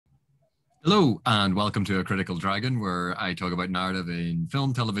Hello, and welcome to A Critical Dragon, where I talk about narrative in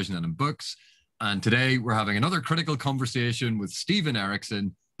film, television, and in books. And today we're having another critical conversation with Stephen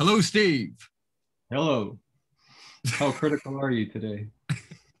Erikson. Hello, Steve. Hello. How critical are you today?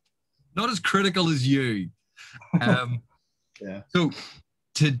 Not as critical as you. Um, Yeah. so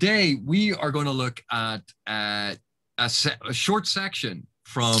today we are going to look at a short section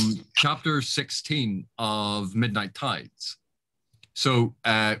from chapter 16 of Midnight Tides. So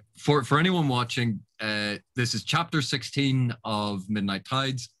for anyone watching, this is chapter 16 of Midnight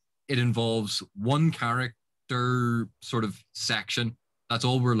Tides. It involves one character sort of section. That's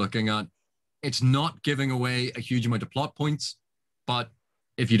all we're looking at. It's not giving away a huge amount of plot points, but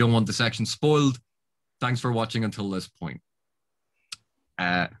if you don't want the section spoiled, thanks for watching until this point.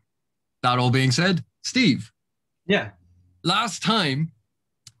 That all being said, Steve. Yeah. Last time,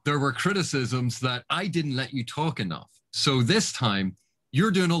 there were criticisms that I didn't let you talk enough. So this time,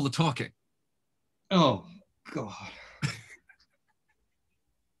 you're doing all the talking. Oh, God.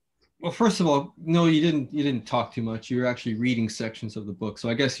 Well, first of all, no, you didn't talk too much. You were actually reading sections of the book. So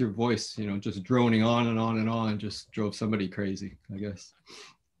I guess your voice, just droning on and on and on just drove somebody crazy, I guess.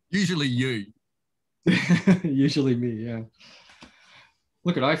 Usually you. Usually me, yeah.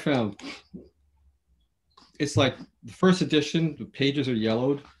 Look what I found. It's like the first edition, the pages are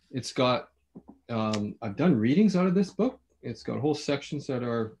yellowed. It's got I've done readings out of this book. It's got whole sections that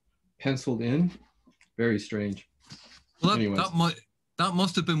are penciled in. Very strange. Well, Anyways. that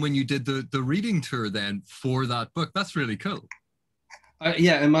must have been when you did the reading tour then for that book. That's really cool.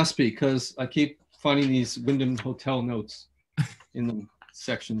 Yeah, it must be, because I keep finding these Wyndham Hotel notes in the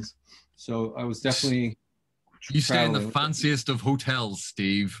sections. So I was definitely You stay in the fanciest of hotels,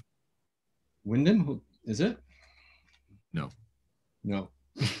 Steve. Wyndham? Is it? No. No.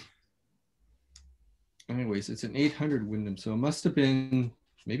 Anyways, it's an 800 Wyndham, so it must have been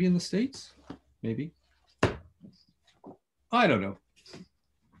maybe in the States, maybe. I don't know.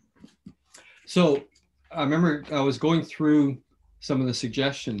 So I remember I was going through some of the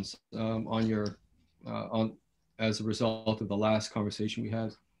suggestions on your as a result of the last conversation we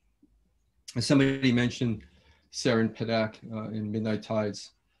had, and somebody mentioned Saren Padak in Midnight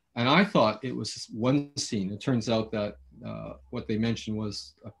Tides, and I thought it was one scene. It turns out that what they mentioned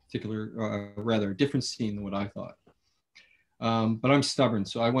was a particular, rather a different scene than what I thought. But I'm stubborn,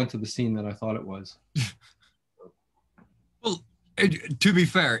 so I went to the scene that I thought it was. Well, to be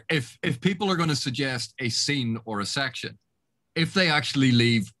fair, if people are going to suggest a scene or a section, if they actually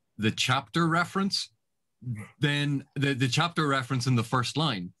leave the chapter reference, then the chapter reference in the first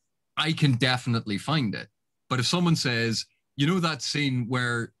line, I can definitely find it. But if someone says, you know that scene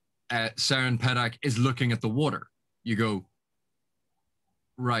where Saren Padak is looking at the water, you go,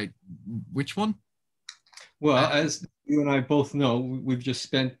 right, which one? Well, as you and I both know, we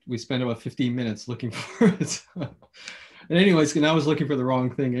spent about 15 minutes looking for it. And anyways, and I was looking for the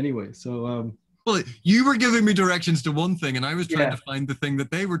wrong thing anyway. So well, you were giving me directions to one thing, and I was trying to find the thing that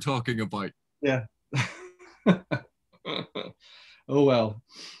they were talking about. Yeah. Oh well.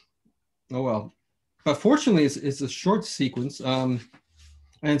 Oh well. But fortunately, it's a short sequence, and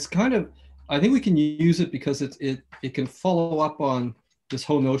it's kind of, I think we can use it because it can follow up on this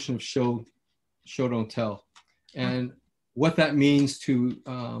whole notion of show don't tell, and what that means to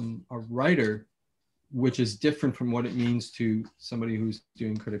a writer, which is different from what it means to somebody who's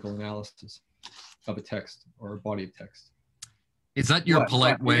doing critical analysis of a text or a body of text. Is that your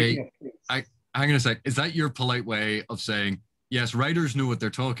polite way? Hang on a sec. Is that your polite way of saying, yes, writers know what they're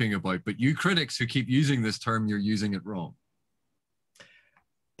talking about, but you critics who keep using this term, you're using it wrong?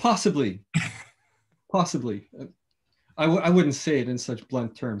 Possibly. Possibly. I wouldn't say it in such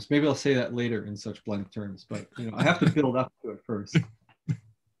blunt terms. Maybe I'll say that later in such blunt terms, but I have to build up to it first.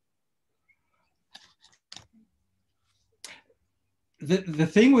 The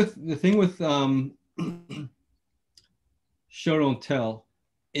thing with show don't tell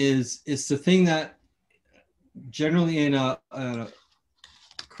is it's the thing that generally in a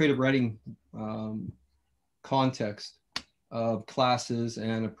creative writing context of classes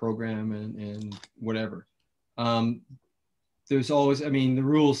and a program and whatever, there's always, the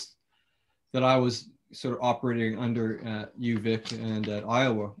rules that I was sort of operating under at UVic and at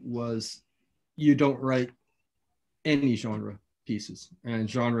Iowa was you don't write any genre pieces, and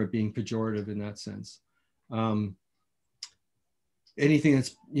genre being pejorative in that sense. Anything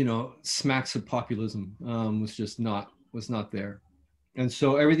that's smacks of populism was not there, and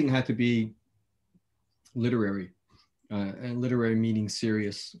so everything had to be literary, and literary meaning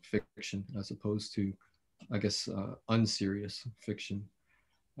serious fiction as opposed to, I guess, unserious fiction.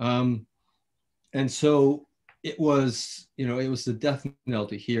 And so it was, you know, it was the death knell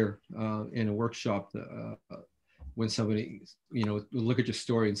to hear in a workshop when somebody, you know, would look at your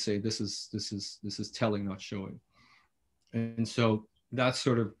story and say, this is telling, not showing. And so that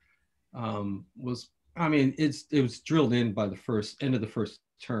sort of was, I mean, it was drilled in by the end of the first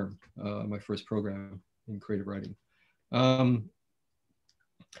term, my first program in creative writing. But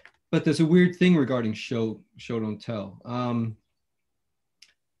there's a weird thing regarding show don't tell.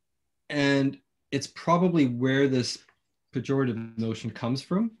 And it's probably where this pejorative notion comes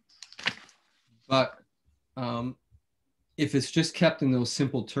from. But if it's just kept in those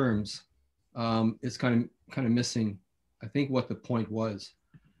simple terms, it's kind of missing, I think, what the point was.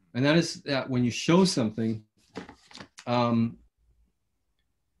 And that is that when you show something,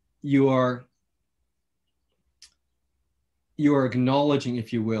 you are acknowledging,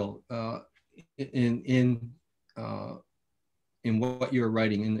 if you will, in what you're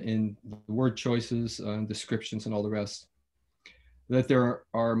writing, in the word choices, descriptions, and all the rest, that there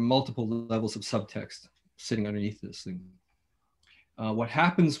are multiple levels of subtext sitting underneath this thing. What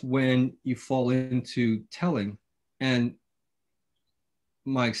happens when you fall into telling, and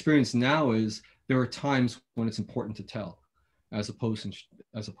my experience now is there are times when it's important to tell as opposed to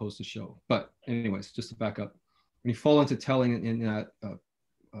show. But anyways, just to back up, when you fall into telling in that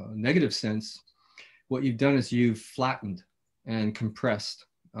negative sense, what you've done is you've flattened and compressed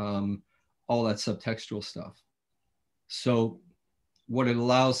all that subtextual stuff. So what it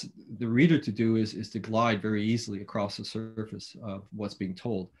allows the reader to do is to glide very easily across the surface of what's being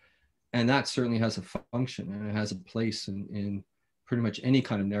told. And that certainly has a function, and it has a place in pretty much any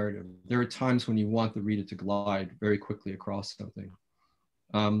kind of narrative. There are times when you want the reader to glide very quickly across something.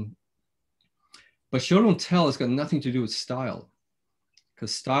 But show don't tell has got nothing to do with style,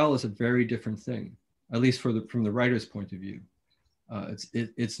 because style is a very different thing, at least from the writer's point of view.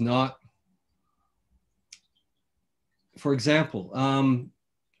 It's not, for example,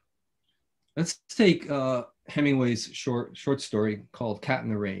 let's take Hemingway's short story called Cat in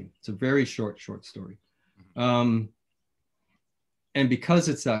the Rain. It's a very short story. And because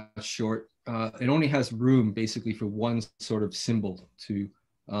it's that short, it only has room basically for one sort of symbol to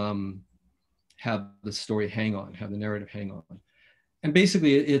have the story hang on, have the narrative hang on. And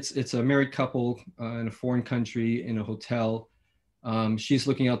basically it's a married couple in a foreign country in a hotel. She's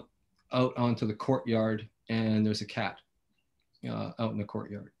looking out onto the courtyard, and there's a cat out in the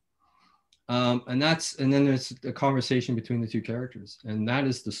courtyard. And then there's a conversation between the two characters, and that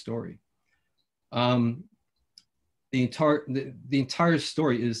is the story. The entire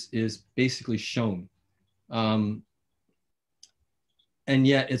story is basically shown, and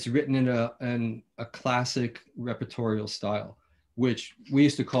yet it's written in a classic repertorial style, which we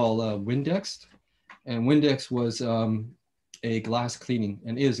used to call Windexed. And Windex was a glass cleaning,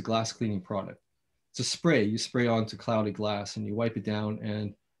 and is a glass cleaning product. It's a spray you spray onto cloudy glass, and you wipe it down,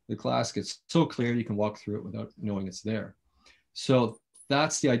 and the glass gets so clear you can walk through it without knowing it's there. So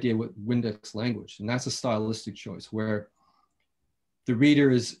that's the idea with Windex language, and that's a stylistic choice where the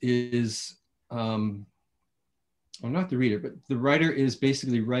reader or not the reader, but the writer is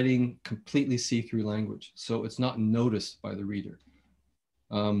basically writing completely see-through language, so it's not noticed by the reader,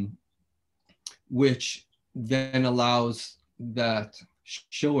 which then allows that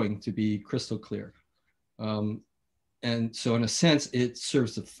showing to be crystal clear. And so in a sense, it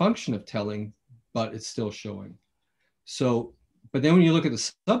serves the function of telling, but it's still showing. So, but then when you look at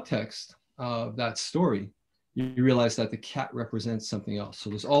the subtext of that story, you realize that the cat represents something else. So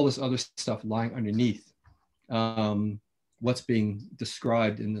there's all this other stuff lying underneath what's being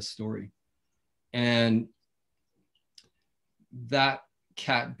described in this story. And that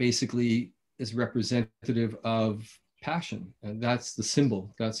cat basically is representative of passion. And that's the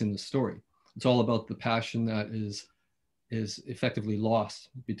symbol that's in the story. It's all about the passion that is effectively lost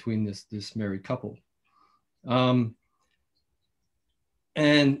between this married couple.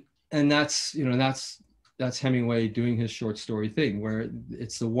 And that's, you know, that's Hemingway doing his short story thing, where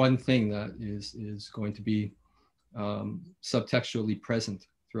it's the one thing that is going to be subtextually present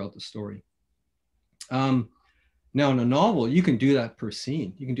throughout the story. Now in a novel, you can do that per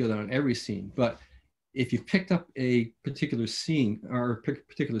scene. You can do that on every scene. But if you've picked up a particular scene or a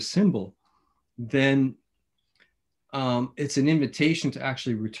particular symbol, then it's an invitation to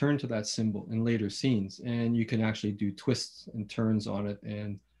actually return to that symbol in later scenes. And you can actually do twists and turns on it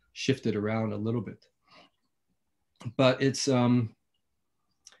and shift it around a little bit. But it's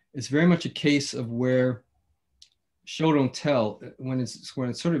very much a case of where show don't tell, when it's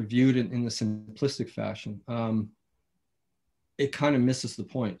sort of viewed in the simplistic fashion, it kind of misses the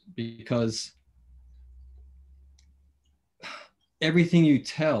point, because everything you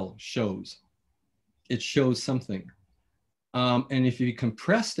tell shows. it shows something. And if you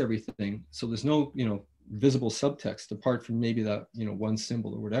compressed everything, so there's no, visible subtext apart from maybe that, one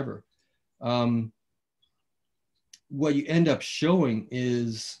symbol or whatever, what you end up showing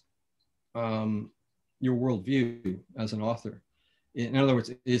is your worldview as an author. In other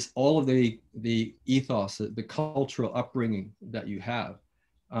words, it's all of the ethos, the cultural upbringing that you have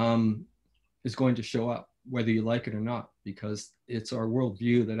is going to show up, whether you like it or not, because it's our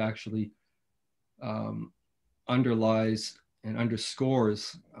worldview that actually underlies and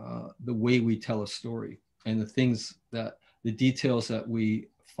underscores the way we tell a story and the details that we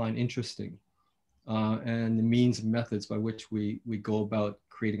find interesting and the means and methods by which we go about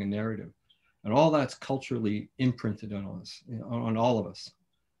creating a narrative. And all that's culturally imprinted on us, on all of us.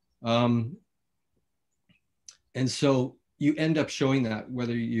 And so you end up showing that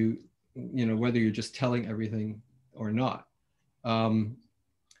whether whether you're just telling everything or not.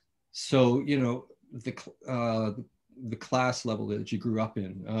 So, the class level that you grew up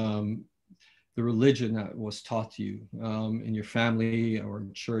in, the religion that was taught to you in your family or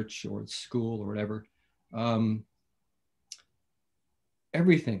in church or at school or whatever,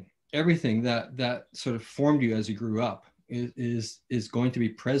 everything that sort of formed you as you grew up is going to be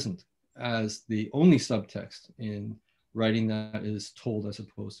present as the only subtext in writing that is told as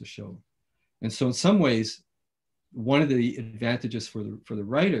opposed to shown. And so in some ways, one of the advantages for the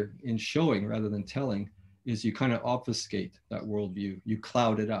writer in showing rather than telling is you kind of obfuscate that worldview. You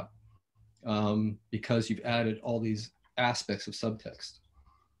cloud it up because you've added all these aspects of subtext.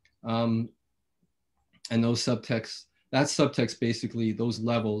 And those subtexts, that subtext, basically those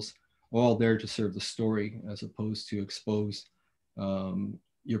levels are all there to serve the story as opposed to expose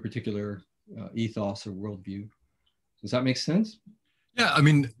your particular ethos or worldview. Does that make sense? Yeah, I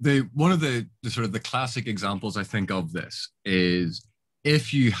mean, one of the sort of the classic examples I think of this is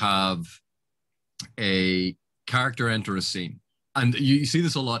if you have a character enter a scene, and you see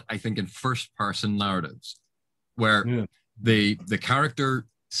this a lot, I think, in first-person narratives, where the character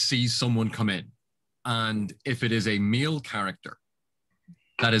sees someone come in, and if it is a male character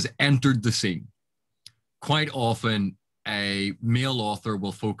that has entered the scene, quite often a male author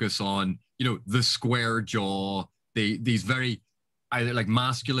will focus on, the square jaw, these very either like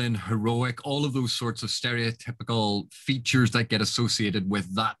masculine, heroic, all of those sorts of stereotypical features that get associated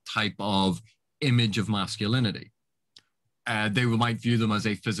with that type of image of masculinity. They might view them as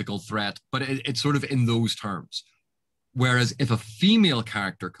a physical threat, but it's sort of in those terms. Whereas if a female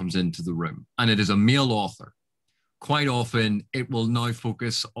character comes into the room and it is a male author, quite often it will now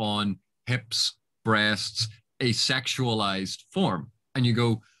focus on hips, breasts, a sexualized form. And you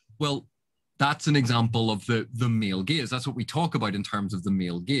go, well, that's an example of the male gaze. That's what we talk about in terms of the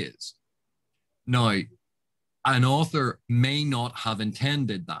male gaze. Now, an author may not have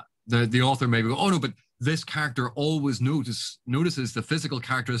intended that. The author may go, oh no, but this character always notices the physical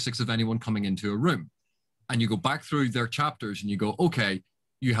characteristics of anyone coming into a room. And you go back through their chapters and you go, okay,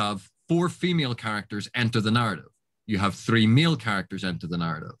 you have 4 female characters enter the narrative. You have 3 male characters enter the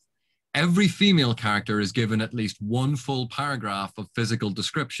narrative. Every female character is given at least 1 full paragraph of physical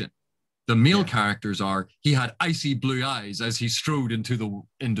description. The male characters are, he had icy blue eyes as he strode into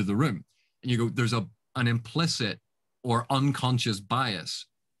the room. And you go, there's an implicit or unconscious bias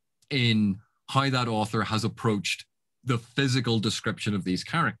in how that author has approached the physical description of these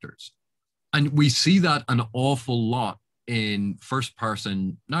characters. And we see that an awful lot in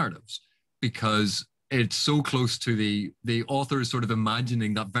first-person narratives because it's so close to the author is sort of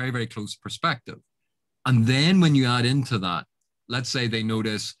imagining that very, very close perspective. And then when you add into that, let's say they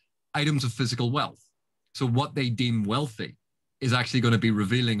notice items of physical wealth. So what they deem wealthy is actually going to be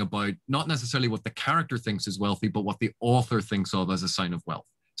revealing about not necessarily what the character thinks is wealthy, but what the author thinks of as a sign of wealth.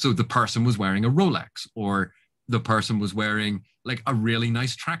 So the person was wearing a Rolex, or the person was wearing like a really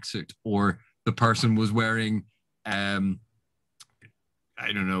nice tracksuit, or the person was wearing, I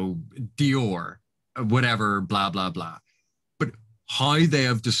don't know, Dior, whatever, blah, blah, blah. But how they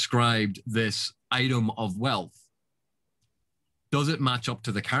have described this item of wealth, does it match up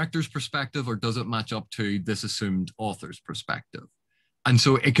to the character's perspective or does it match up to this assumed author's perspective? And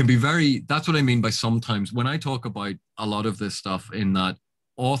so it can be that's what I mean by sometimes when I talk about a lot of this stuff, in that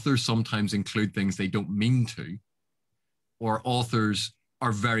authors sometimes include things they don't mean to, or authors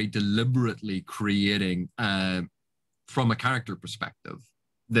are very deliberately creating from a character perspective,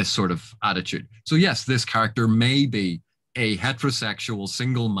 this sort of attitude. So yes, this character may be a heterosexual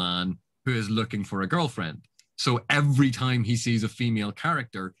single man who is looking for a girlfriend. So every time he sees a female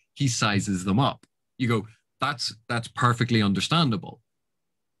character, he sizes them up. You go, that's perfectly understandable.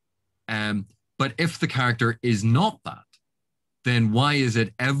 But if the character is not that, then why is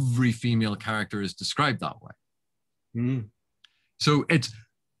it every female character is described that way? Mm. So it's,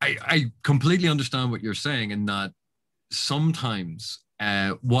 I completely understand what you're saying in that sometimes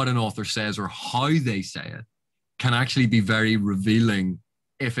what an author says or how they say it can actually be very revealing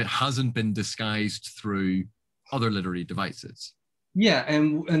if it hasn't been disguised through other literary devices. Yeah,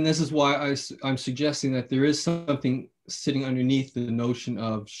 and this is why I'm suggesting that there is something sitting underneath the notion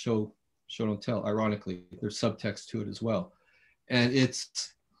of show don't tell. Ironically, there's subtext to it as well, and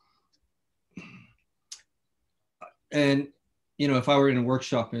you know, if I were in a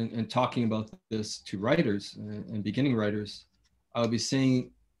workshop and talking about this to writers and beginning writers, I would be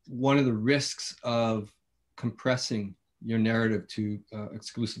saying one of the risks of compressing your narrative to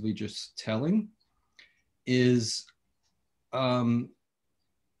exclusively just telling is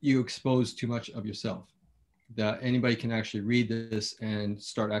you expose too much of yourself, that anybody can actually read this and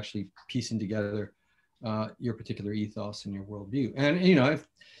start actually piecing together your particular ethos and your worldview. And, you know,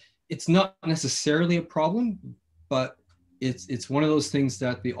 it's not necessarily a problem, but it's one of those things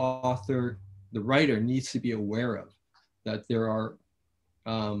that the author, the writer, needs to be aware of, that there are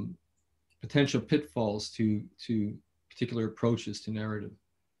potential pitfalls to particular approaches to narrative.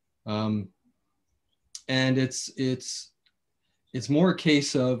 And it's more a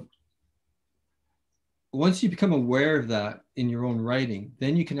case of, once you become aware of that in your own writing,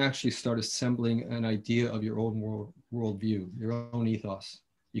 then you can actually start assembling an idea of your own worldview, your own ethos.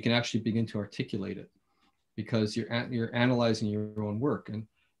 You can actually begin to articulate it because you're analyzing your own work. And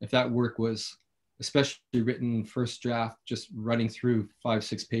if that work was especially written first draft, just running through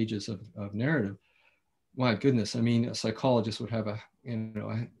 5-6 pages of narrative, my goodness, I mean, a psychologist would have a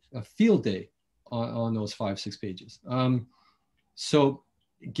field day on those 5-6 pages. So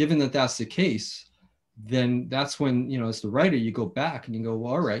given that that's the case, then that's when, you know, as the writer, you go back and you go,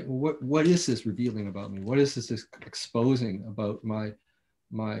 well, all right, well, what is this revealing about me? What is this exposing about my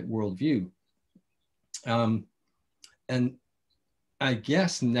worldview? And I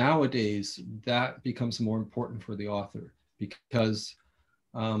guess nowadays that becomes more important for the author, because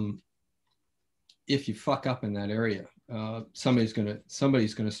if you fuck up in that area, somebody's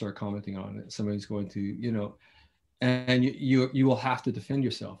gonna start commenting on it. Somebody's going to, you know, and you will have to defend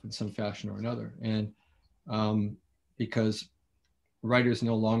yourself in some fashion or another. And because writers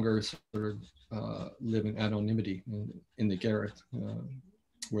no longer sort of live in anonymity in the garret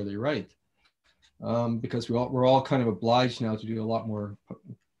where they write, because we're all kind of obliged now to do a lot more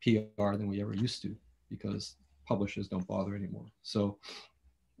PR than we ever used to, because publishers don't bother anymore. So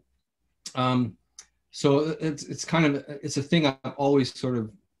so it's kind of, it's a thing I've always sort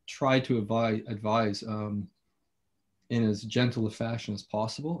of tried to advise in as gentle a fashion as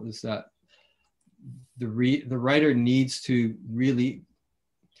possible, is that the writer needs to really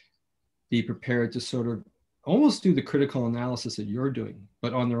be prepared to sort of almost do the critical analysis that you're doing,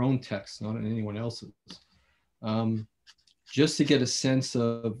 but on their own text, not on anyone else's, just to get a sense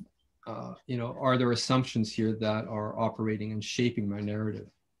of, you know, are there assumptions here that are operating and shaping my narrative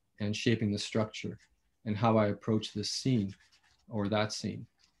and shaping the structure and how I approach this scene or that scene.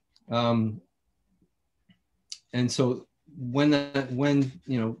 And so when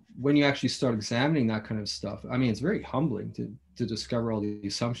you actually start examining that kind of stuff, I mean, it's very humbling to discover all the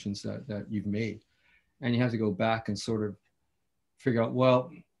assumptions that you've made. And you have to go back and sort of figure out,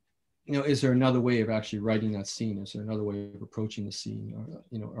 well, you know, is there another way of actually writing that scene? Is there another way of approaching the scene? Or,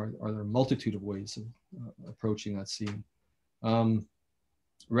 you know, are there a multitude of ways of approaching that scene?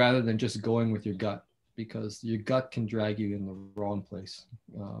 Rather than just going with your gut, because your gut can drag you in the wrong place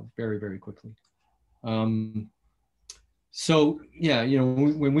very, very quickly. So yeah, you know,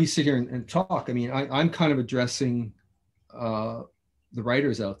 when we sit here and talk, I mean, I'm kind of addressing the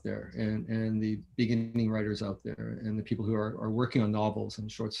writers out there and the beginning writers out there and the people who are working on novels and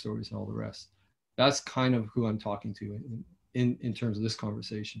short stories and all the rest. That's kind of who I'm talking to in terms of this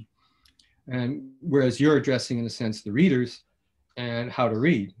conversation. And whereas you're addressing, in a sense, the readers and how to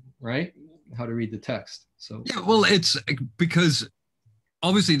read, right? How to read the text. So yeah, well, it's because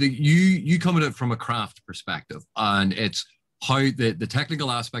obviously you come at it from a craft perspective, and it's how the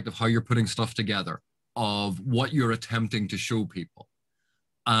technical aspect of how you're putting stuff together, of what you're attempting to show people.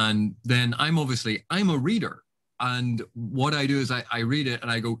 And then I'm a reader, and what I do is I read it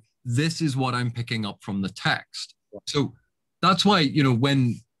and I go, this is what I'm picking up from the text. So that's why, you know,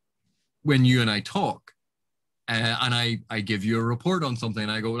 when you and I talk and I give you a report on something,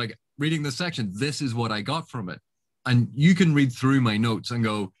 and I go, like, reading this section, this is what I got from it. And you can read through my notes and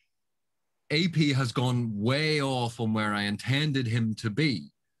go, AP has gone way off on where I intended him to be.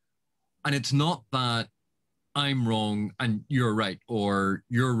 And it's not that I'm wrong and you're right, or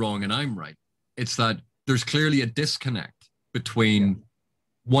you're wrong and I'm right. It's that there's clearly a disconnect. between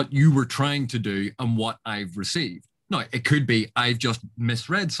what you were trying to do and what I've received. Now, it could be I've just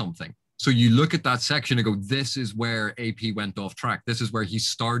misread something. So you look at that section and go, this is where AP went off track. This is where he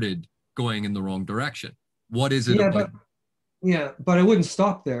started going in the wrong direction. What is it about? But I wouldn't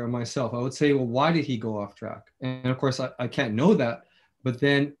stop there myself. I would say, well, why did he go off track? And of course, I can't know that. But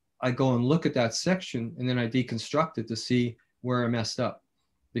then I go and look at that section and then I deconstruct it to see where I messed up.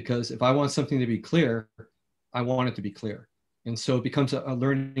 Because if I want something to be clear, I want it to be clear. And so it becomes a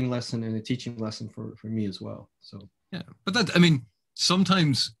learning lesson and a teaching lesson for me as well. So yeah, but that, I mean,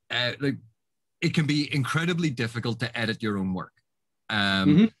 sometimes like it can be incredibly difficult to edit your own work.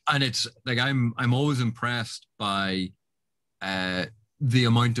 And it's like I'm always impressed by the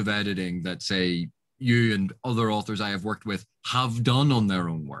amount of editing that, say, you and other authors I have worked with have done on their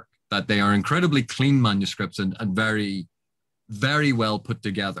own work, that they are incredibly clean manuscripts and very, very well put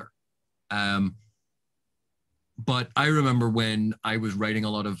together. But I remember when I was writing a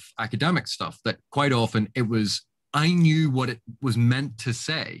lot of academic stuff that quite often it was, I knew what it was meant to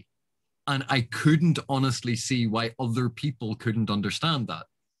say, and I couldn't honestly see why other people couldn't understand that.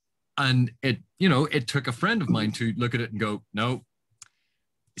 And it, you know, it took a friend of mine to look at it and go, no,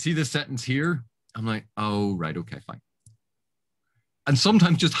 see this sentence here? I'm like, oh, right, okay, fine. And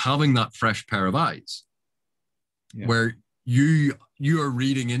sometimes just having that fresh pair of eyes where you are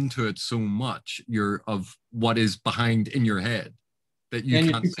reading into it so much of what is behind in your head that you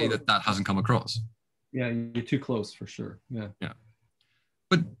can't say that hasn't come across. Yeah, you're too close for sure. Yeah.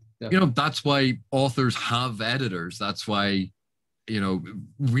 But, you know, that's why authors have editors. That's why, you know,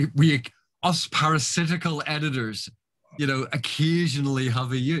 we us parasitical editors, you know, occasionally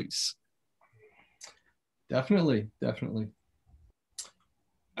have a use. Definitely.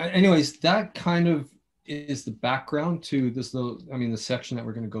 Anyways, that kind of is the background to this little, the section that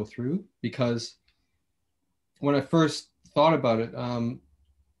we're going to go through, because when I first thought about it,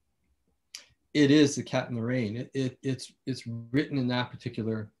 it is The Cat in the Rain. It's written in that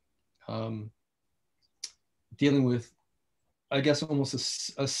particular, dealing with, I guess,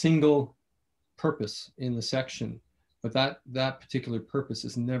 almost a single purpose in the section, but that particular purpose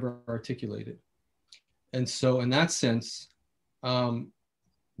is never articulated. And so in that sense,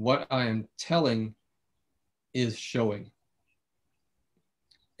 what I am telling is showing.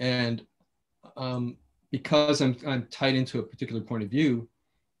 And because I'm tied into a particular point of view,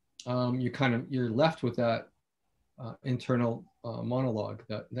 you're left with that internal monologue,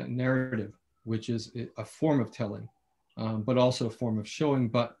 that narrative, which is a form of telling, but also a form of showing.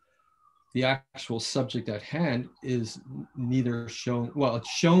 But the actual subject at hand is neither shown, well, it's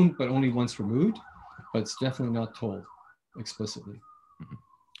shown, but only once removed, but it's definitely not told explicitly.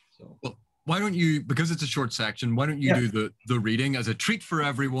 So. Well, why don't you, because it's a short section, why don't you do the reading as a treat for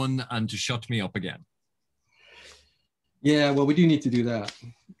everyone and to shut me up again? Yeah, well, we do need to do that.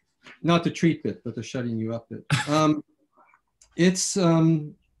 Not the treat bit, but the shutting you up bit. It's,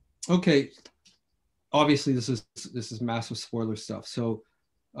 okay. Obviously, this is massive spoiler stuff. So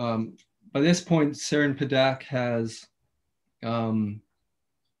by this point, Saren Padak has,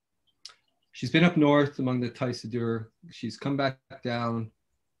 she's been up north among the Taisadur. She's come back down.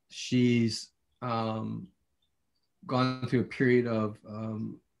 She's gone through a period of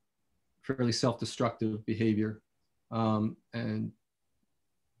fairly self-destructive behavior, and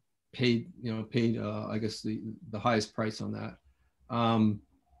paid I guess the highest price on that.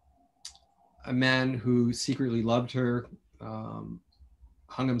 A man who secretly loved her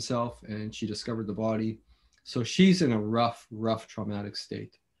hung himself, and she discovered the body. So she's in a rough, traumatic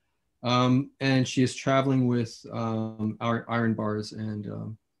state. And she is traveling with our Iron Bars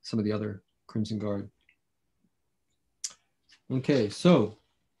and some of the other Crimson Guard. Okay, so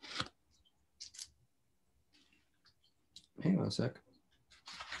hang on a sec.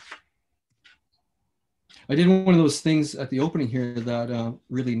 I did one of those things at the opening here that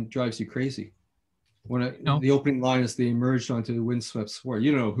really drives you crazy. The opening line is, they emerged onto the windswept sward.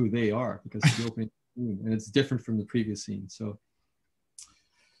 You know who they are because it's the opening scene, and it's different from the previous scene. So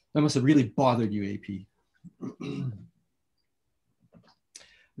that must have really bothered you, AP.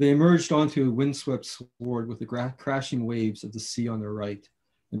 They emerged onto a windswept sward with the crashing waves of the sea on their right,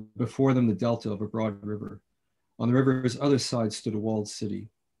 and before them the delta of a broad river. On the river's other side stood a walled city.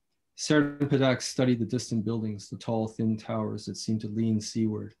 Saren Padak studied the distant buildings, the tall, thin towers that seemed to lean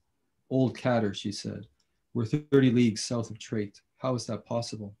seaward. Old Catter, she said. We're 30 leagues south of Trait. How is that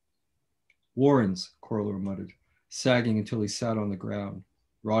possible? Warrens, Corler muttered, sagging until he sat on the ground.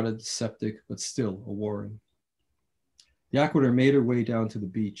 Rotted, septic, but still a warren. The Aquator made her way down to the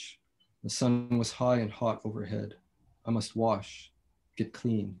beach. The sun was high and hot overhead. I must wash, get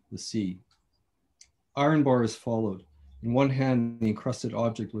clean, the sea. Iron Bars followed. In one hand, the encrusted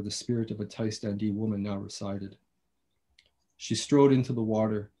object where the spirit of a Thai-Standee woman now resided. She strode into the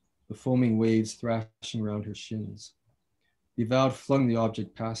water, the foaming waves thrashing around her shins. The avowed flung the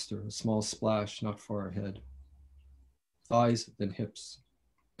object past her, a small splash not far ahead. Thighs, then hips.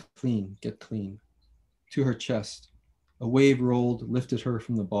 Clean, get clean. To her chest. A wave rolled, lifted her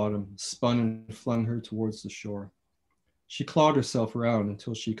from the bottom, spun and flung her towards the shore. She clawed herself around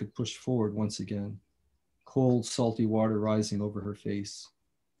until she could push forward once again. Cold, salty water rising over her face.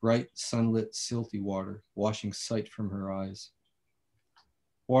 Bright, sunlit, silty water, washing sight from her eyes.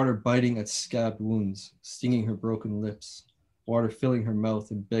 Water biting at scabbed wounds, stinging her broken lips. Water filling her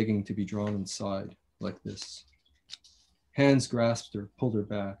mouth and begging to be drawn inside, like this. Hands grasped her, pulled her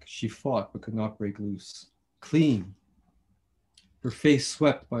back. She fought but could not break loose. Clean. Her face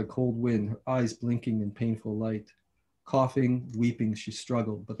swept by cold wind, her eyes blinking in painful light. Coughing, weeping, she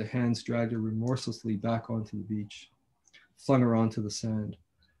struggled, but the hands dragged her remorselessly back onto the beach, flung her onto the sand.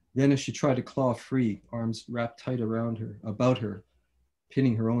 Then as she tried to claw free, arms wrapped tight around her, about her,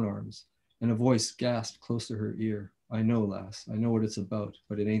 pinning her own arms, and a voice gasped close to her ear. I know, lass, I know what it's about,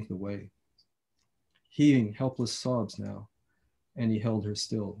 but it ain't the way. Heaving, helpless sobs now, and he held her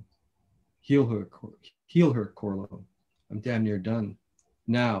still. Heal her, Corlo. I'm damn near done.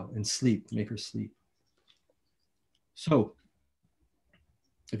 Now, and sleep, make her sleep. So,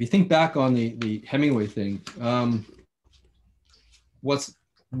 if you think back on the Hemingway thing,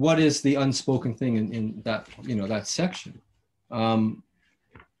 what is the unspoken thing in that, that section? And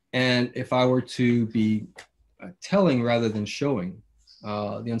if I were to be telling rather than showing,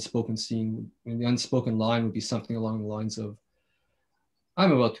 the unspoken scene, the unspoken line would be something along the lines of,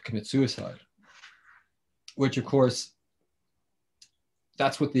 I'm about to commit suicide, which of course,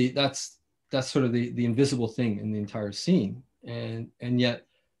 that's sort of the invisible thing in the entire scene. And yet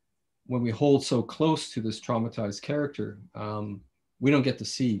when we hold so close to this traumatized character, we don't get to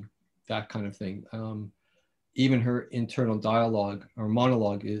see that kind of thing. Even her internal dialogue or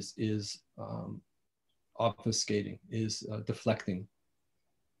monologue is obfuscating, is deflecting.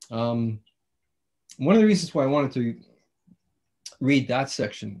 One of the reasons why I wanted to read that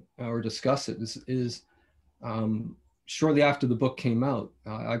section or discuss it is shortly after the book came out,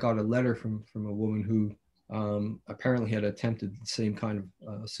 I got a letter from a woman who apparently had attempted the same kind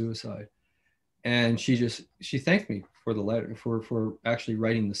of suicide. And she thanked me for the letter, for actually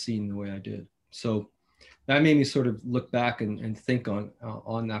writing the scene the way I did. So that made me sort of look back and think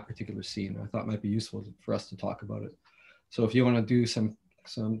on that particular scene. I thought it might be useful for us to talk about it. So if you want to do some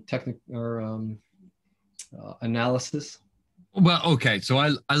technical or analysis. Well, okay, so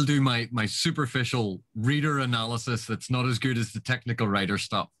I'll do my superficial reader analysis that's not as good as the technical writer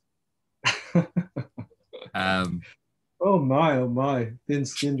stuff. Oh my,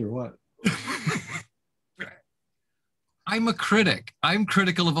 thin-skinned or what? I'm a critic. I'm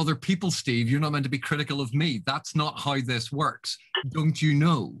critical of other people, Steve. You're not meant to be critical of me. That's not how this works. Don't you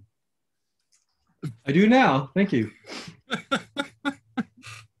know? I do now. Thank you.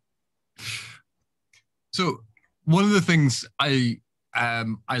 So one of the things I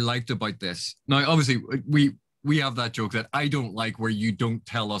liked about this, now obviously we have that joke that I don't like where you don't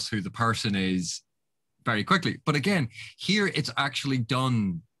tell us who the person is very quickly. But again, here it's actually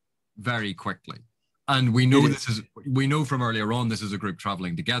done very quickly. And we know we know from earlier on, this is a group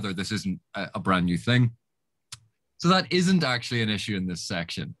traveling together. This isn't a brand new thing. So that isn't actually an issue in this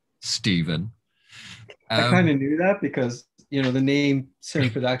section, Stephen. I kind of knew that because, the name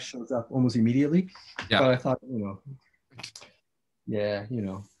Serendipity shows up almost immediately. Yeah. But I thought, yeah,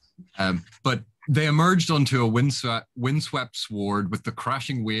 But they emerged onto a windswept sward with the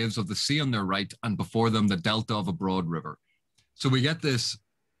crashing waves of the sea on their right and before them the delta of a broad river. So we get this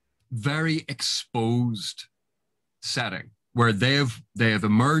very exposed setting where they have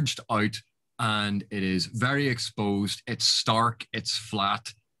emerged out and it is very exposed. It's stark, it's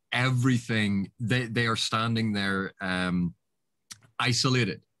flat, everything. They are standing there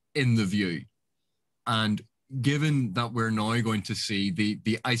isolated in the view. And given that we're now going to see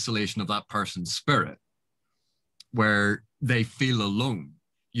the isolation of that person's spirit, where they feel alone,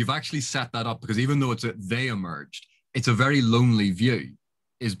 you've actually set that up because even though they emerged, it's a very lonely view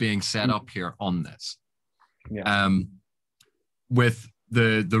is being set up here on this. Yeah. With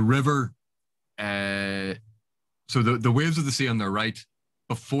the river, so the waves of the sea on their right,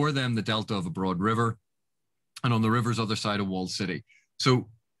 before them the delta of a broad river, and on the river's other side a walled city. So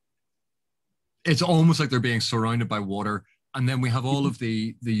it's almost like they're being surrounded by water. And then we have all of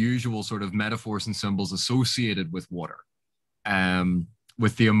the usual sort of metaphors and symbols associated with water,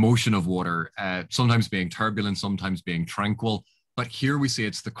 with the emotion of water, sometimes being turbulent, sometimes being tranquil. But here we see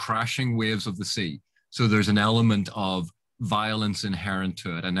it's the crashing waves of the sea. So there's an element of violence inherent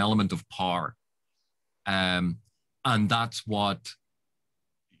to it, an element of power. And that's what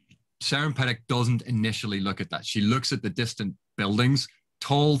Critic doesn't initially look at that. She looks at the distant buildings,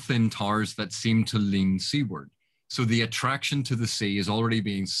 tall, thin towers that seem to lean seaward. So the attraction to the sea is already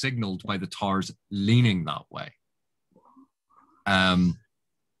being signaled by the towers leaning that way.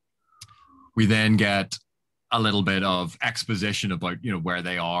 We then get a little bit of exposition about, where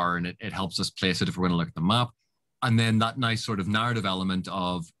they are, and it helps us place it if we're going to look at the map. And then that nice sort of narrative element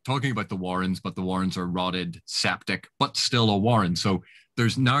of talking about the warrens, but the warrens are rotted, septic, but still a warren. So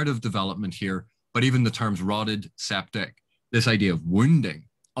there's narrative development here, but even the terms rotted, septic, this idea of wounding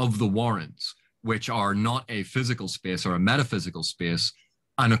of the warrens, which are not a physical space or a metaphysical space.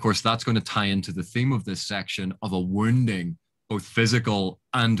 And of course, that's going to tie into the theme of this section of a wounding, both physical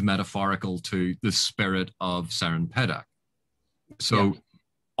and metaphorical, to the spirit of Critic. So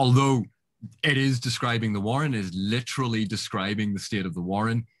although it is describing the warren, is literally describing the state of the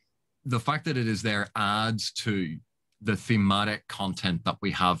warren, the fact that it is there adds to the thematic content that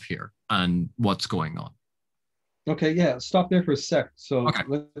we have here and what's going on. Okay, yeah, stop there for a sec. So okay.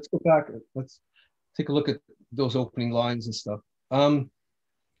 Let's go back. Let's take a look at those opening lines and stuff. One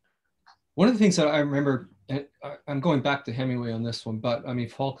of the things that I remember, and I'm going back to Hemingway on this one, but I mean,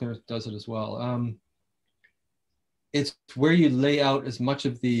 Faulkner does it as well. It's where you lay out as much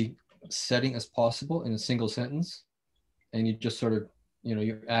of the setting as possible in a single sentence, and you just sort of,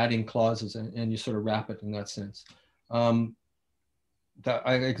 you're adding clauses and you sort of wrap it in that sense. That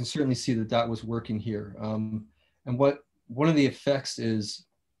I can certainly see that was working here. And one of the effects is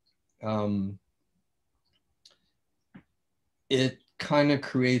it kind of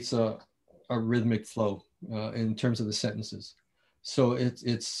creates a rhythmic flow in terms of the sentences. So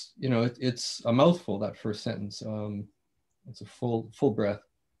it's a mouthful, that first sentence. It's a full breath,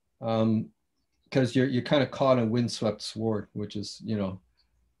 because you're kind of caught in windswept sward, which is,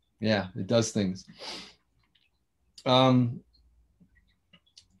 it does things. And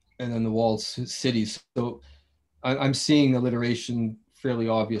then the walled cities. So I'm seeing alliteration, fairly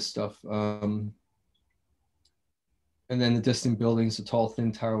obvious stuff. And then the distant buildings, the tall,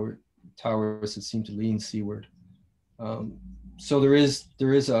 thin towers that seem to lean seaward. So there is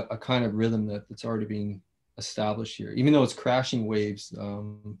a kind of rhythm that's already being established here. Even though it's crashing waves,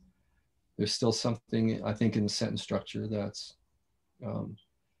 there's still something, I think, in the sentence structure that's,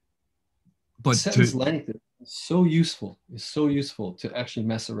 but sentence length is so useful. It's so useful to actually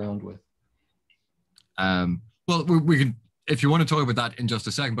mess around with. Well, we can, if you want to talk about that in just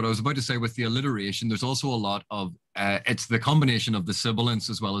a second, but I was about to say with the alliteration, there's also a lot of, it's the combination of the sibilants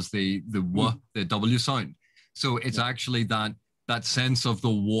as well as the W sound. So it's actually that sense of the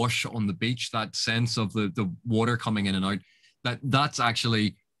wash on the beach, that sense of the water coming in and out, that's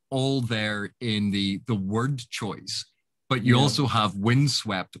actually all there in the word choice. But you also have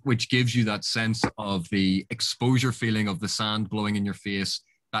windswept, which gives you that sense of the exposure feeling of the sand blowing in your face,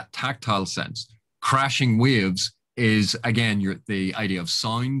 that tactile sense. Crashing waves is, again, the idea of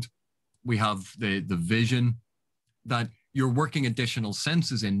sound. We have the vision, that you're working additional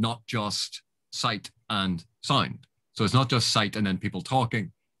senses in, not just sight and sound. So it's not just sight and then people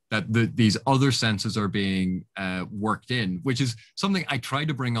talking, that these other senses are being worked in, which is something I try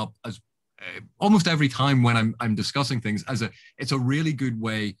to bring up as almost every time when I'm discussing things, it's a really good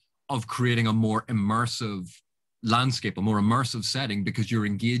way of creating a more immersive landscape, a more immersive setting, because you're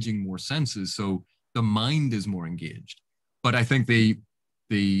engaging more senses. So the mind is more engaged. But I think the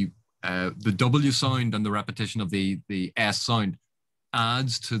W sound and the repetition of the S sound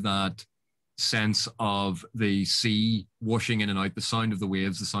adds to that sense of the sea washing in and out, the sound of the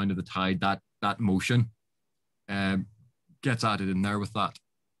waves, the sound of the tide, that motion gets added in there with that.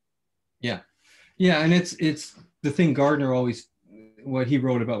 Yeah, and it's the thing Gardner always, what he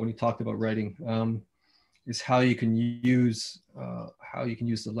wrote about when he talked about writing, is how you can use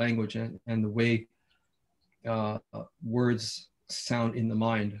the language and the way words sound in the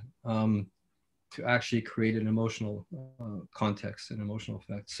mind to actually create an emotional context, an emotional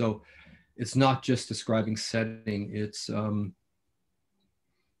effect. So it's not just describing setting, it's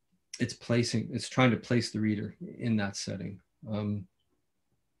trying to place the reader in that setting.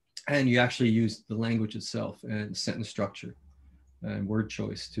 And you actually use the language itself and sentence structure and word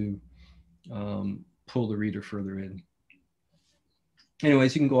choice to pull the reader further in.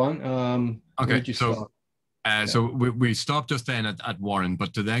 Anyways, you can go on. Okay, so we stopped just then at Warren,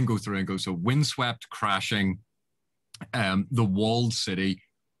 but to then go through and go, so windswept, crashing, the walled city,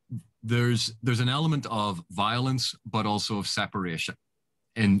 there's an element of violence, but also of separation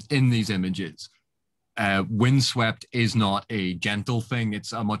in these images. Windswept is not a gentle thing.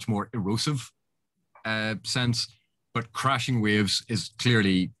 It's a much more erosive sense, but crashing waves is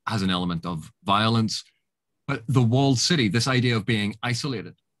clearly has an element of violence. But the walled city, this idea of being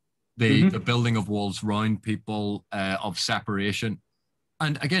isolated, the building of walls around people, of separation.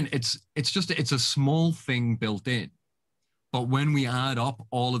 And again, it's a small thing built in. But when we add up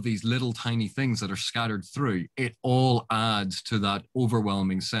all of these little tiny things that are scattered through, it all adds to that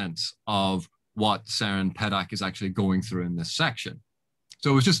overwhelming sense of what Seren Pedak is actually going through in this section.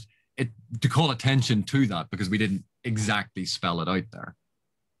 So it was just to call attention to that, because we didn't exactly spell it out there.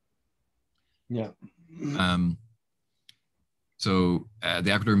 Yeah. So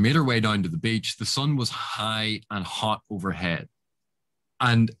the Equator made her way down to the beach. The sun was high and hot overhead.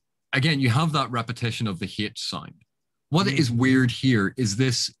 And again, you have that repetition of the H sound. What is weird here is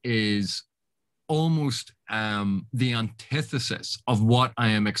this is almost the antithesis of what I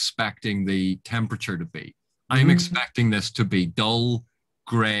am expecting the temperature to be. I'm expecting this to be dull,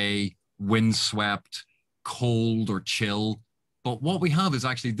 gray, windswept, cold or chill. But what we have is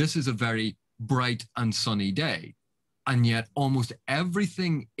actually, this is a very bright and sunny day. And yet almost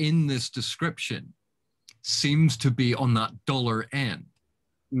everything in this description seems to be on that duller end.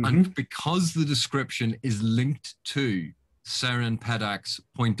 And because the description is linked to Seren Pedak's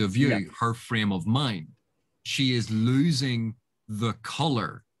point of view, her frame of mind, she is losing the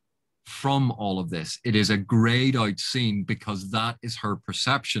color from all of this. It is a grayed out scene because that is her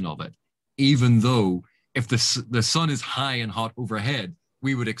perception of it. Even though if the sun is high and hot overhead,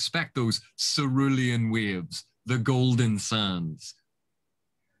 we would expect those cerulean waves, the golden sands.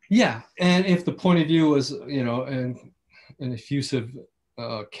 Yeah, and if the point of view was, an effusive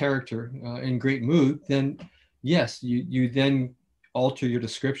character in great mood, then yes, you then alter your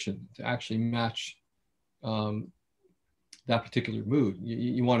description to actually match that particular mood.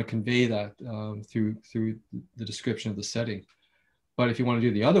 You want to convey that through the description of the setting. But if you want to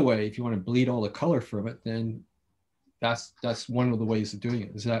do the other way, if you want to bleed all the color from it, then that's one of the ways of doing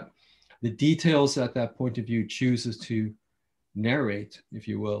it, is that the details that that point of view chooses to narrate, if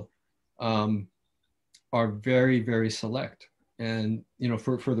you will, are very, very select. And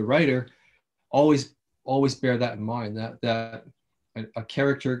for the writer, always bear that in mind, that a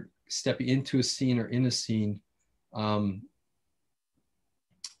character stepping into a scene or in a scene, and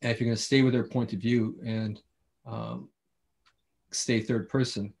if you're going to stay with their point of view and stay third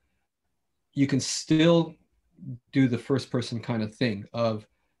person, you can still do the first person kind of thing of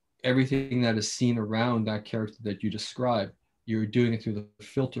everything that is seen around that character that you describe. You're doing it through the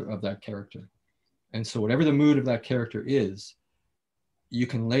filter of that character. And so whatever the mood of that character is, you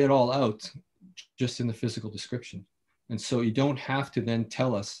can lay it all out just in the physical description. And so you don't have to then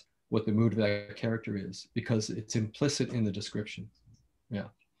tell us what the mood of that character is, because it's implicit in the description. Yeah.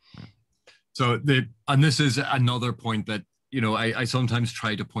 So and this is another point that, I sometimes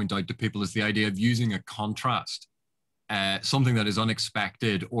try to point out to people, is the idea of using a contrast, something that is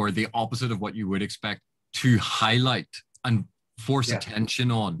unexpected or the opposite of what you would expect, to highlight and force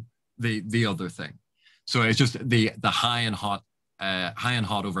attention on the other thing. So it's just the high and hot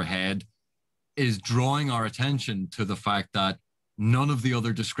overhead is drawing our attention to the fact that none of the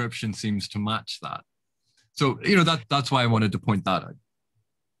other description seems to match that. So, that's why I wanted to point that out.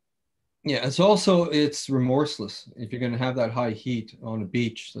 Yeah, it's remorseless. If you're going to have that high heat on a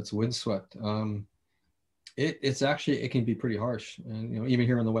beach that's windswept, it can be pretty harsh. And even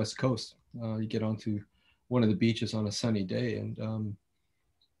here on the West Coast, you get onto one of the beaches on a sunny day, and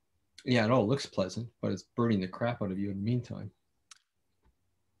it all looks pleasant, but it's burning the crap out of you in the meantime.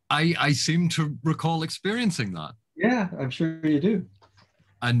 I seem to recall experiencing that. Yeah, I'm sure you do.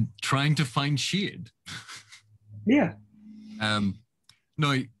 And trying to find shade. Yeah.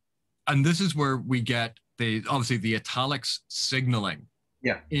 Now, and this is where we get obviously the italics signaling.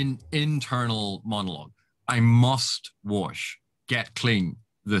 Yeah. In internal monologue. I must wash, get clean,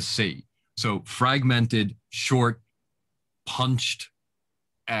 the sea. So fragmented, short, punched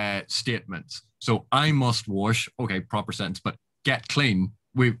statements. So I must wash, okay, proper sentence, but get clean.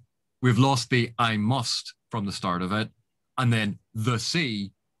 We've lost the I must from the start of it, and then the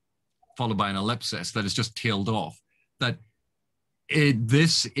sea followed by an ellipsis that is just tailed off. That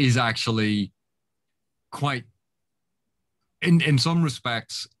this is actually quite, in some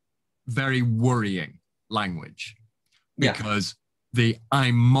respects, very worrying language, because the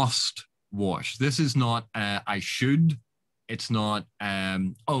I must wash. This is not I should. It's not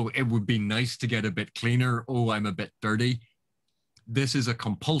it would be nice to get a bit cleaner. Oh, I'm a bit dirty. This is a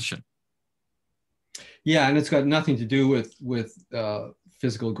compulsion. Yeah, and it's got nothing to do with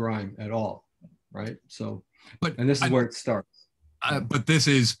physical grime at all, right? So, and this is where it starts. But this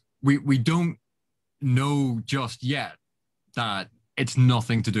is we don't know just yet that it's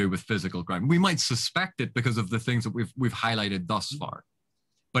nothing to do with physical ground. We might suspect it because of the things that we've highlighted thus far,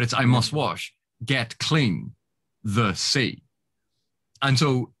 but it's I must wash, get clean, the sea. And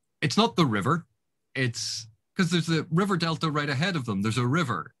so it's not the river, it's because there's a river delta right ahead of them. There's a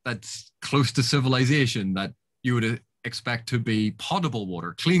river that's close to civilization that you would expect to be potable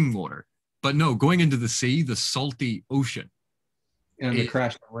water, clean water. But no, going into the sea, the salty ocean. And the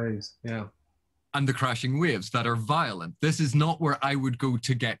crashing waves, yeah. And the crashing waves that are violent. This is not where I would go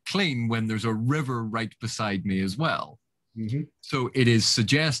to get clean when there's a river right beside me as well. Mm-hmm. So it is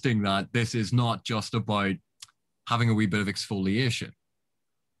suggesting that this is not just about having a wee bit of exfoliation.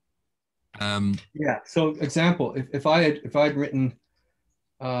 Yeah. So example, if I had written,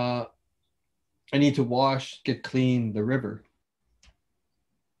 I need to wash, get clean the river.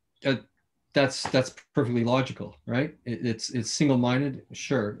 That's perfectly logical, right? It's single-minded,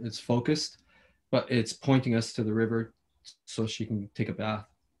 sure, it's focused, but it's pointing us to the river so she can take a bath,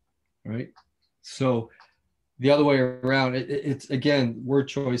 right? So the other way around, it's again word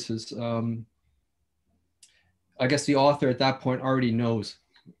choices. I guess the author at that point already knows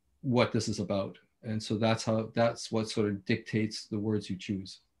what this is about, and so that's what sort of dictates the words you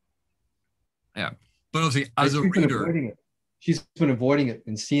choose. Yeah, but obviously, as a reader, she's been avoiding it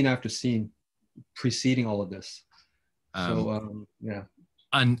in scene after scene preceding all of this. Yeah.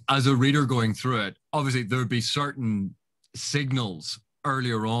 And as a reader going through it, obviously there'd be certain signals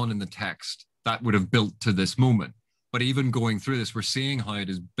earlier on in the text that would have built to this moment. But even going through this, we're seeing how it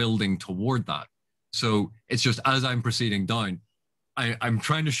is building toward that. So it's just as I'm proceeding down, I'm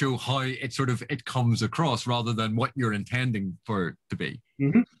trying to show how it comes across rather than what you're intending for it to be.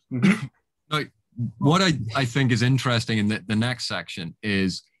 Mm-hmm. Mm-hmm. Now, what I think is interesting in the next section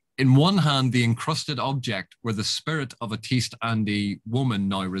is, in one hand, the encrusted object where the spirit of a Teast Andy woman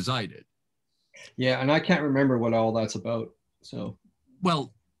now resided. Yeah, and I can't remember what all that's about. So,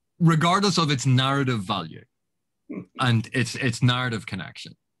 well, regardless of its narrative value and its narrative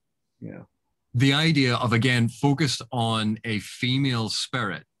connection, yeah, the idea of, again, focused on a female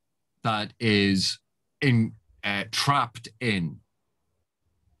spirit that is trapped in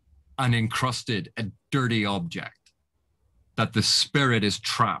an encrusted, a dirty object, that the spirit is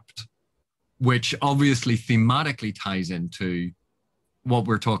trapped, which obviously thematically ties into what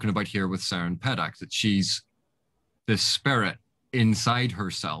we're talking about here with Saren Pedak, that she's this spirit inside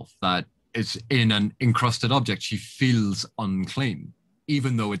herself that is in an encrusted object. She feels unclean,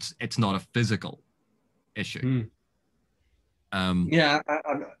 even though it's not a physical issue. Yeah,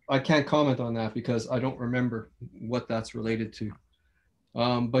 I can't comment on that because I don't remember what that's related to.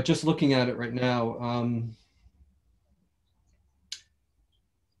 But just looking at it right now,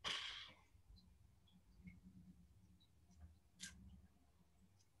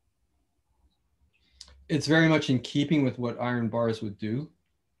 it's very much in keeping with what iron bars would do.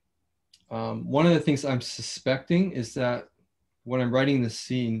 One of the things I'm suspecting is that when I'm writing this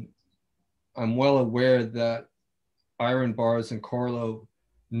scene, I'm well aware that iron bars and Corlo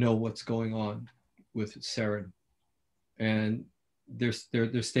know what's going on with Saren, and they're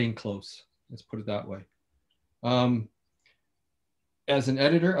staying close. Let's put it that way. As an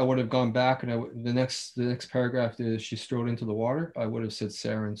editor, I would have gone back and the next paragraph is she strode into the water. I would have said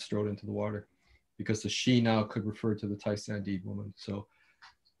Saren strode into the water, because the she now could refer to the Taistandid woman. So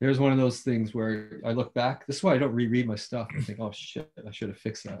there's one of those things where I look back. This is why I don't reread my stuff. I think, oh shit, I should have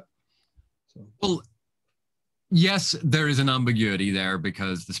fixed that. So. Well, yes, there is an ambiguity there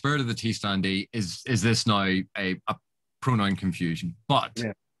because the spirit of the Taistandid is this now a pronoun confusion, but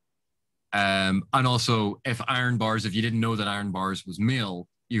yeah. And also if you didn't know that iron bars was male,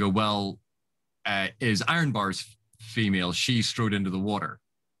 you go, well, is iron bars female? She strode into the water,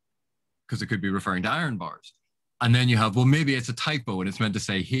 because it could be referring to iron bars. And then you have, well, maybe it's a typo and it's meant to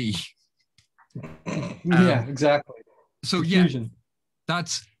say he. Yeah, exactly. So confusion. Yeah,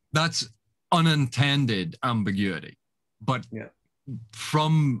 that's unintended ambiguity. But yeah,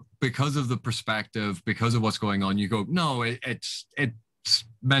 because of the perspective, because of what's going on, you go, no, it's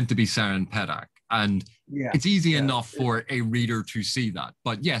meant to be Saren Pedak. And yeah, it's easy enough for a reader to see that.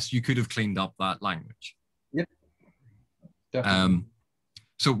 But yes, you could have cleaned up that language. Yep. Definitely.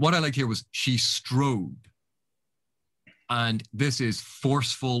 So what I liked here was she strode. And this is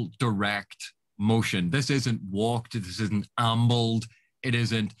forceful, direct motion. This isn't walked. This isn't ambled. It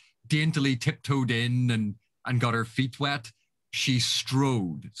isn't daintily tiptoed in and got her feet wet. She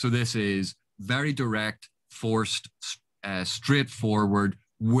strode. So this is very direct, forced, straightforward,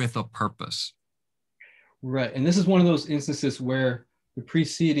 with a purpose. Right. And this is one of those instances where the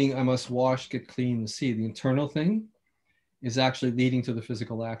preceding, I must wash, get clean, the sea, the internal thing, is actually leading to the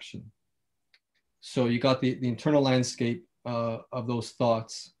physical action. So you got the internal landscape of those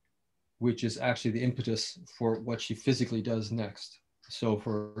thoughts, which is actually the impetus for what she physically does next. So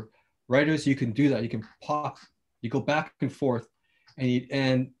for writers, you can do that. You can you go back and forth, and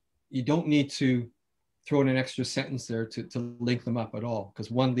you don't need to throw in an extra sentence there to link them up at all, because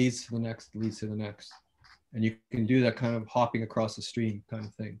one leads to the next, leads to the next. And you can do that kind of hopping across the stream kind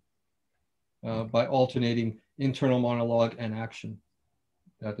of thing by alternating internal monologue and action.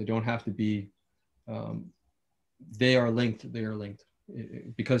 That they don't have to be, they are linked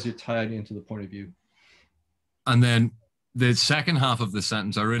because you're tied into the point of view. And then the second half of the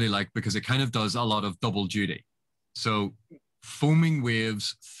sentence I really like, because it kind of does a lot of double duty. So foaming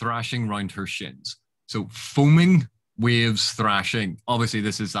waves thrashing round her shins. So foaming waves thrashing. Obviously,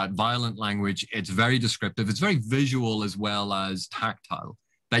 this is that violent language. It's very descriptive. It's very visual as well as tactile.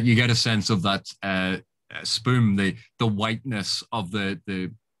 That you get a sense of that spume, the whiteness of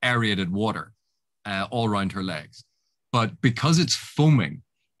the aerated water all around her legs. But because it's foaming,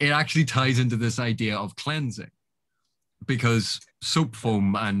 it actually ties into this idea of cleansing. Because soap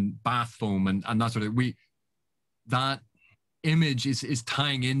foam and bath foam and that sort of that image is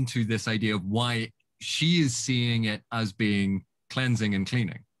tying into this idea of why she is seeing it as being cleansing and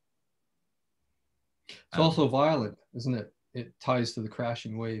cleaning. It's also violent, isn't it? It ties to the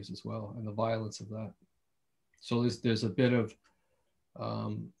crashing waves as well, and the violence of that. So there's a bit of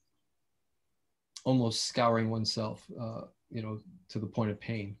almost scouring oneself, to the point of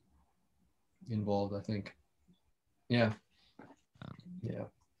pain involved, I think. Yeah. Yeah.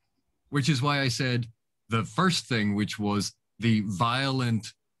 Which is why I said the first thing, which was the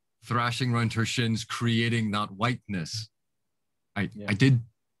violent thrashing around her shins, creating that whiteness. I did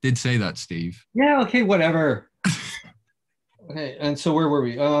say that, Steve. Yeah, okay, whatever. Okay, and so where were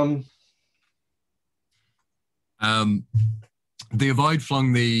we? The avoid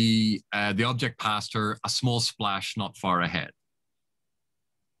flung the object past her, a small splash not far ahead.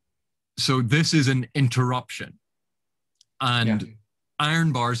 So this is an interruption. And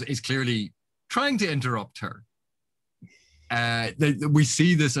Iron Bars is clearly trying to interrupt her. We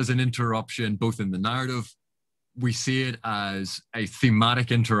see this as an interruption, both in the narrative. We see it as a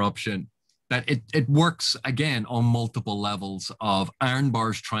thematic interruption, that it works, again, on multiple levels of Iron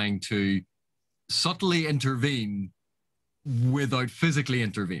Bars trying to subtly intervene without physically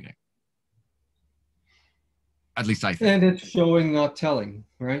intervening. At least I think. And it's showing, not telling,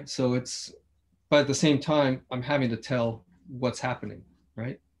 right? So it's, but at the same time, I'm having to tell what's happening,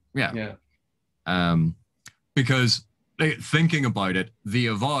 right? Yeah. Because thinking about it, the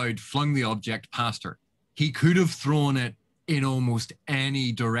avowed flung the object past her. He could have thrown it in almost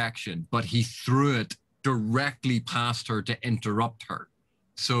any direction, but he threw it directly past her to interrupt her.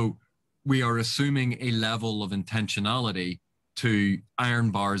 So we are assuming a level of intentionality to Iron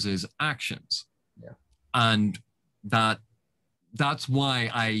Bars' actions. Yeah. And that's why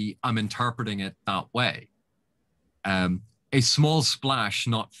I am interpreting it that way. A small splash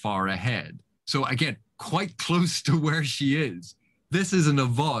not far ahead. So again, quite close to where she is. This is an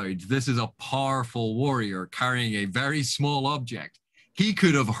avowed. This is a powerful warrior carrying a very small object. He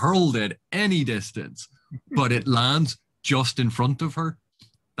could have hurled it any distance, but it lands just in front of her.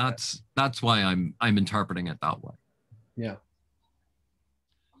 That's why I'm interpreting it that way. Yeah.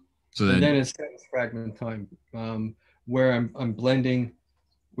 So then it's sentence fragment time, where I'm blending.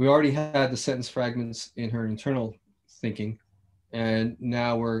 We already had the sentence fragments in her internal thinking, and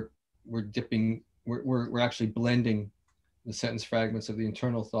now we're actually blending the sentence fragments of the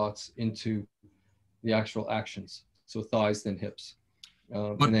internal thoughts into the actual actions. So thighs, then hips,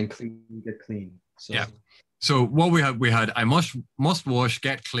 and then get clean. So. Yeah. So what we had, I must wash,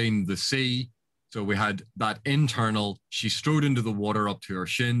 get clean, the sea. So we had that internal, she strode into the water up to her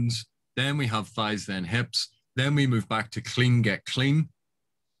shins. Then we have thighs, then hips. Then we move back to clean, get clean.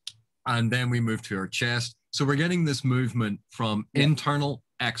 And then we move to her chest. So we're getting this movement from internal,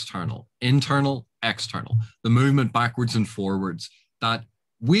 external, internal, external. The movement backwards and forwards. That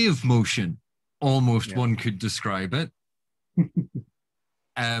wave motion, almost one could describe it.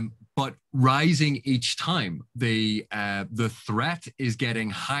 But rising each time. The threat is getting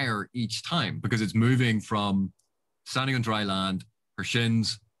higher each time because it's moving from standing on dry land, her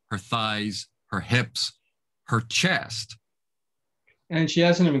shins, her thighs, her hips, her chest. And she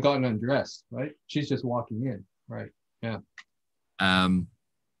hasn't even gotten undressed, right? She's just walking in, right? Yeah. And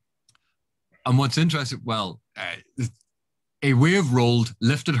what's interesting, a wave rolled,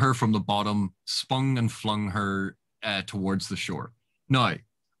 lifted her from the bottom, spun and flung her towards the shore. Now,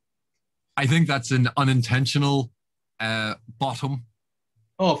 I think that's an unintentional bottom.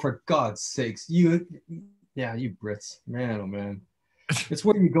 Oh, for God's sakes. You Brits. Man, oh man. It's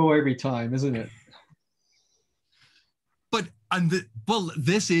where you go every time, isn't it? Well,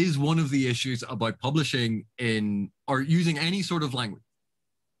 this is one of the issues about publishing in or using any sort of language.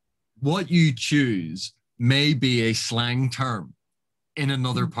 What you choose may be a slang term in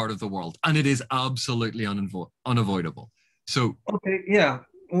another part of the world, and it is absolutely unavoidable. So, okay, yeah.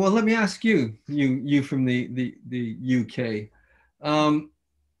 Well, let me ask you, you from the UK,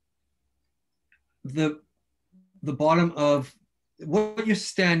 the bottom of what you're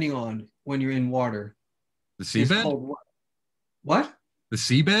standing on when you're in water the is seabed? called what? What? The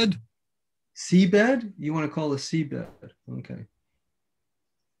seabed? Seabed? You want to call it seabed? Okay.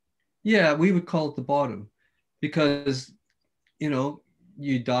 Yeah, we would call it the bottom because,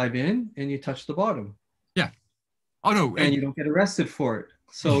 you dive in and you touch the bottom Yeah. Oh no. and you don't get arrested for it.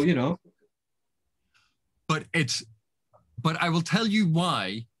 So, But I will tell you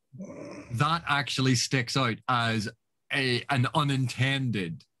why that actually sticks out as an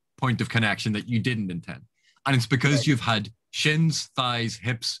unintended point of connection that you didn't intend. And it's because you've had shins, thighs,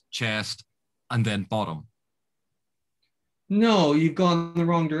 hips, chest, and then bottom. No, you've gone the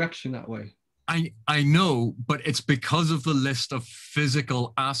wrong direction that way. I know, but it's because of the list of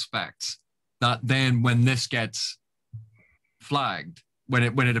physical aspects that then when this gets flagged, when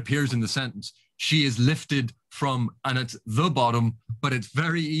it appears in the sentence, she is lifted from, and it's the bottom, but it's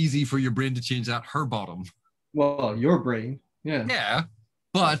very easy for your brain to change that her bottom. Well, your brain, yeah. Yeah,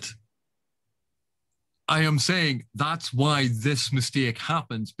 but I am saying that's why this mistake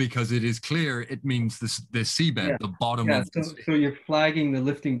happens, because it is clear it means the seabed, Yeah. the bottom Yeah, of the sea. so you're flagging the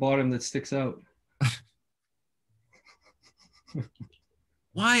lifting bottom that sticks out.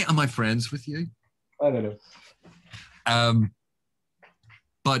 Why am I friends with you? I don't know.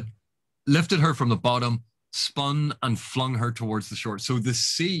 But lifted her from the bottom, spun and flung her towards the shore. So the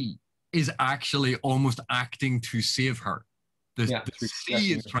sea is actually almost acting to save her. The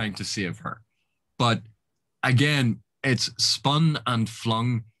sea is trying to save her. But again, it's spun and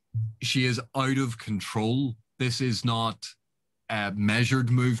flung. She is out of control. This is not a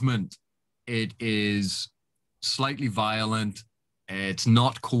measured movement. It is slightly violent. It's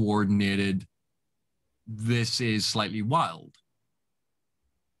not coordinated. This is slightly wild.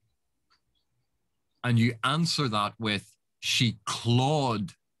 And you answer that with, she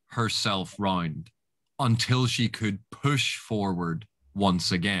clawed herself round until she could push forward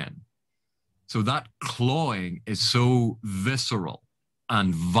once again. So that clawing is so visceral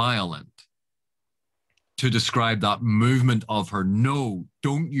and violent to describe that movement of her. No,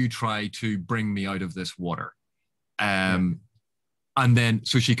 don't you try to bring me out of this water. And then,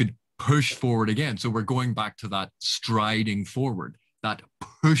 so she could push forward again. So we're going back to that striding forward, that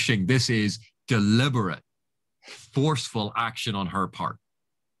pushing. This is deliberate, forceful action on her part.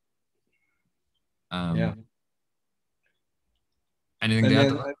 Anything to add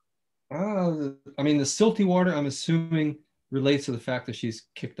to that? I mean, the silty water, I'm assuming, relates to the fact that she's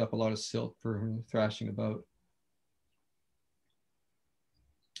kicked up a lot of silt for her thrashing about.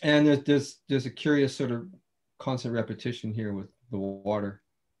 And there's a curious sort of constant repetition here with the water.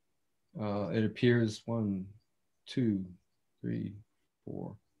 It appears 1, 2, 3,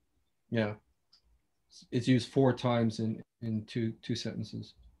 4. Yeah, it's used 4 times in two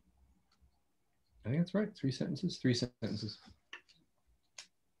sentences. I think that's right. 3 sentences.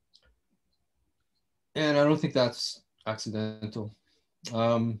 And I don't think that's accidental.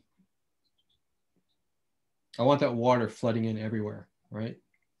 I want that water flooding in everywhere, right?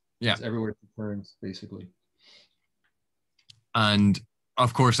 Yeah. It's everywhere it turns, basically. And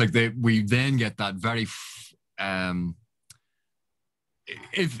of course, like we then get that very,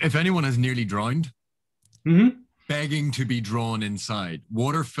 if anyone has nearly drowned, begging to be drawn inside,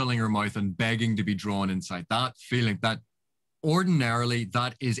 water filling her mouth and begging to be drawn inside, that feeling, that ordinarily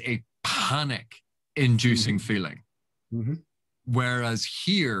that is a panic inducing feeling. Whereas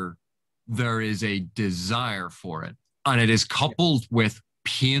here, there is a desire for it. And it is coupled with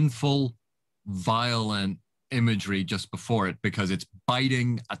painful, violent imagery just before it, because it's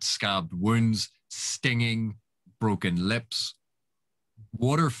biting at scabbed wounds, stinging, broken lips,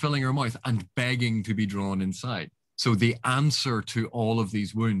 water filling her mouth and begging to be drawn inside. So the answer to all of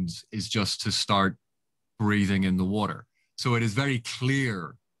these wounds is just to start breathing in the water. So it is very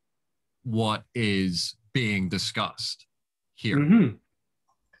clear what is being discussed here.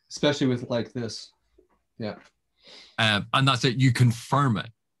 Especially with like this. Yeah. And that's it. You confirm it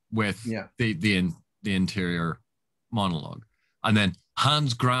with the interior monologue. And then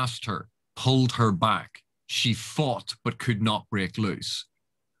hands grasped her, pulled her back. She fought but could not break loose.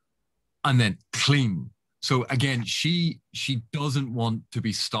 And then clean. So again, she doesn't want to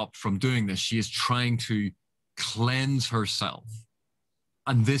be stopped from doing this. She is trying to cleanse herself.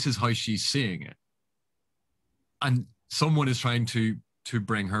 And this is how she's seeing it. And someone is trying to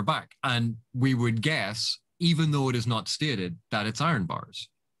bring her back. And we would guess, even though it is not stated, that it's Ironbars,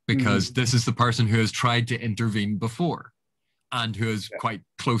 because this is the person who has tried to intervene before and who is quite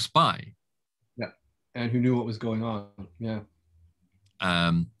close by. Yeah. And who knew what was going on. Yeah.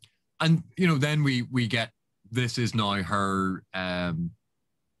 And, you know, then we get, this is now her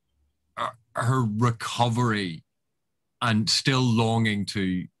recovery and still longing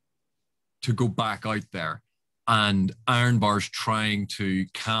to go back out there. And Ironbar's trying to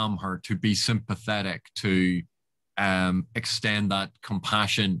calm her, to be sympathetic, to extend that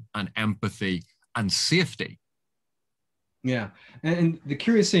compassion and empathy and safety. Yeah. And the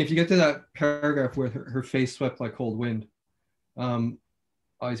curious thing, if you get to that paragraph where her face swept like cold wind,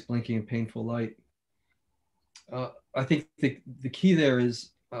 eyes blinking in painful light, I think the key there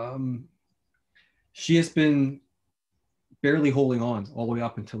is she has been barely holding on all the way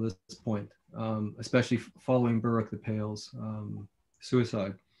up until this point, especially following Burrick the Pale's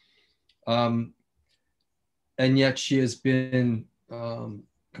suicide. And yet she has been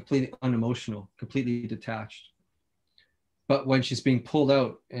completely unemotional, completely detached. But when she's being pulled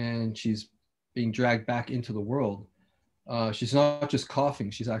out and she's being dragged back into the world, she's not just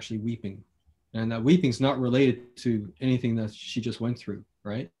coughing, she's actually weeping. And that weeping's not related to anything that she just went through,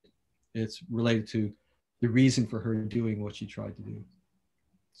 right? It's related to the reason for her doing what she tried to do.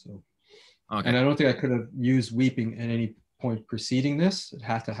 So, okay. And I don't think I could have used weeping at any point preceding this. It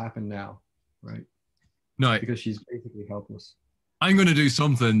had to happen now, right? No, because she's basically helpless. I'm going to do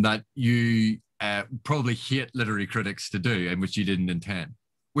something that you probably hate literary critics to do, and which you didn't intend,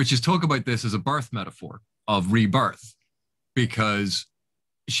 which is talk about this as a birth metaphor of rebirth, because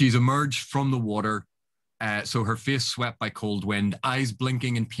she's emerged from the water. So her face swept by cold wind, eyes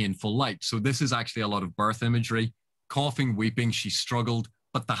blinking in painful light. So this is actually a lot of birth imagery. Coughing, weeping, she struggled,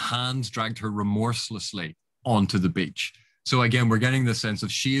 but the hands dragged her remorselessly onto the beach. So again, we're getting the sense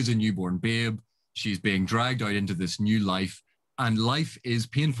of she is a newborn babe. She's being dragged out into this new life, and life is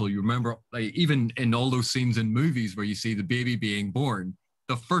painful. You remember, like, even in all those scenes in movies where you see the baby being born,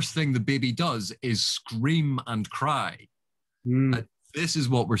 the first thing the baby does is scream and cry. This is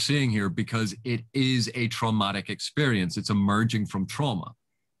what we're seeing here, because it is a traumatic experience. It's emerging from trauma.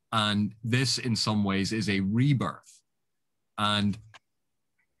 And this, in some ways, is a rebirth. And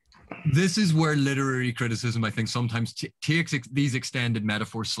this is where literary criticism, I think, sometimes takes these extended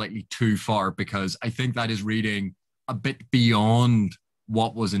metaphors slightly too far, because I think that is reading a bit beyond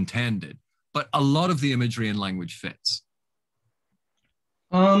what was intended. But a lot of the imagery and language fits.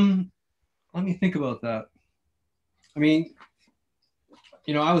 Let me think about that. I mean,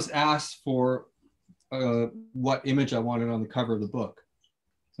 you know, I was asked for what image I wanted on the cover of the book.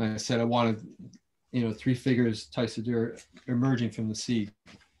 And I said I wanted, you know, three figures, Taisadur, emerging from the sea.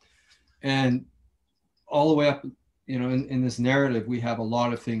 And all the way up, you know, in this narrative, we have a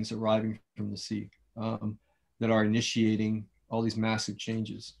lot of things arriving from the sea that are initiating all these massive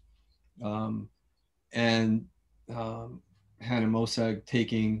changes. And Hannah Mosag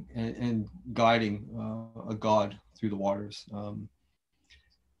taking and guiding a god through the waters.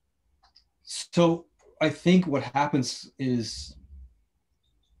 So I think what happens is,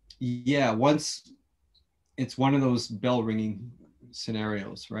 yeah, once it's one of those bell ringing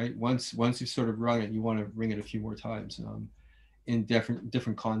scenarios, right? Once you've sort of rung it, you want to ring it a few more times in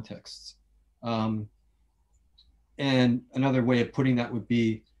different contexts. And another way of putting that would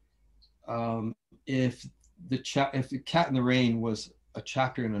be, if the Cat in the Rain was a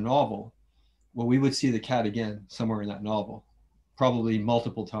chapter in a novel, well, we would see the cat again somewhere in that novel, probably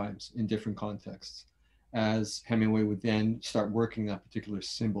multiple times in different contexts, as Hemingway would then start working that particular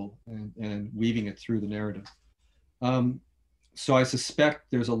symbol and weaving it through the narrative. So I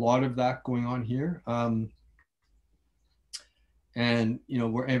suspect there's a lot of that going on here. And, you know,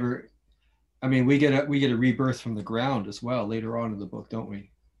 wherever, I mean, we get a rebirth from the ground as well later on in the book, don't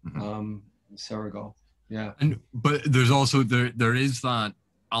we? Saragal. Yeah. But there's also, there is that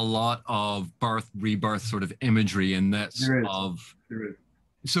a lot of birth, rebirth sort of imagery in this. There is.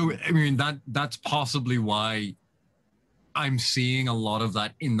 So, I mean, that's possibly why I'm seeing a lot of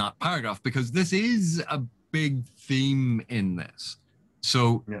that in that paragraph, because this is a big theme in this.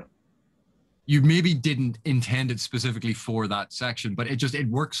 So yeah. You maybe didn't intend it specifically for that section, but it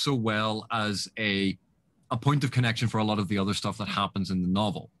works so well as a point of connection for a lot of the other stuff that happens in the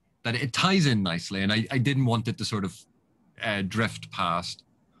novel, that it ties in nicely. And I didn't want it to sort of drift past.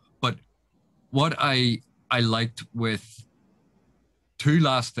 But what I liked with two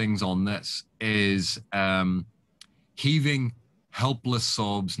last things on this is heaving helpless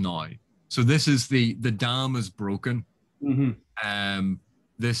sobs now. So this is the dam is broken.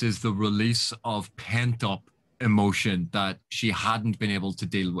 This is the release of pent up emotion that she hadn't been able to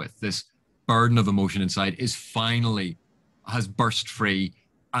deal with. This burden of emotion inside is finally has burst free.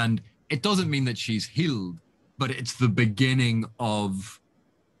 And it doesn't mean that she's healed, but it's the beginning of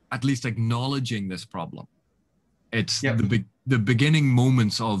at least acknowledging this problem. It's the beginning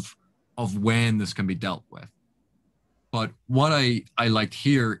moments of when this can be dealt with. But what I liked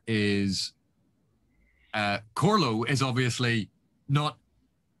here is Corlo is obviously not.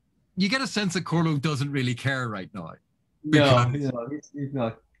 You get a sense that Corlo doesn't really care right now. No, he's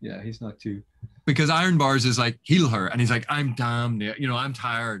not. Yeah, he's not too. Because Iron Bars is like, heal her, and he's like, I'm damned, I'm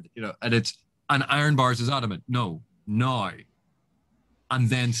tired, and Iron Bars is adamant, no, now, and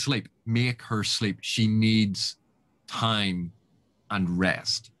then sleep, make her sleep. She needs time and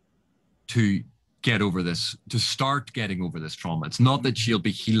rest to get over this, to start getting over this trauma. It's not that she'll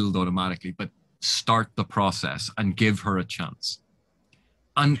be healed automatically, but start the process and give her a chance.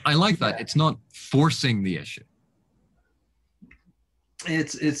 And I like that. It's not forcing the issue.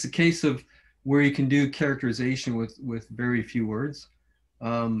 It's a case of where you can do characterization with very few words,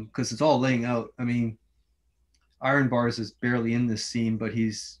 because it's all laying out. I mean, Iron Bars is barely in this scene, but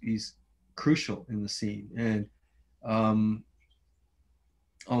he's crucial in the scene. And on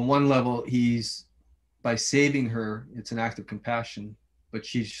one level, by saving her, it's an act of compassion, but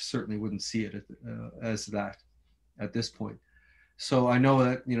she certainly wouldn't see it as that at this point. So I know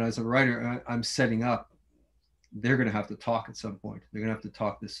that, as a writer, I'm setting up, they're going to have to talk at some point. They're going to have to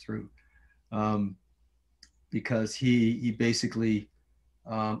talk this through, because he basically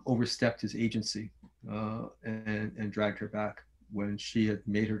overstepped his agency and dragged her back when she had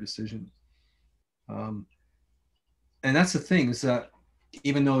made her decision. And that's the thing, is that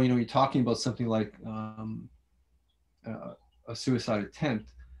even though, you're talking about something like a suicide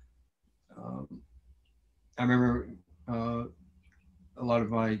attempt, I remember a lot of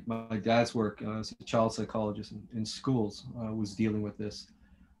my dad's work as a child psychologist in schools was dealing with this.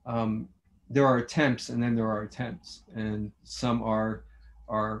 There are attempts, and then there are attempts, and some are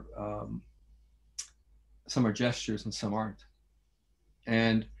gestures and some aren't.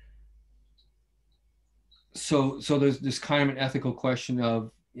 And so there's this kind of an ethical question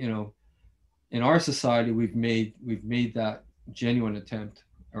of, in our society, we've made that genuine attempt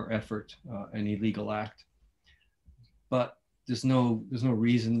or effort an illegal act, but there's no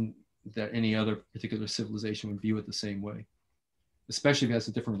reason that any other particular civilization would view it the same way, especially if it has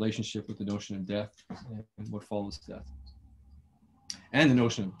a different relationship with the notion of death and what follows death, and the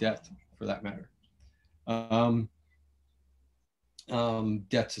notion of death, for that matter.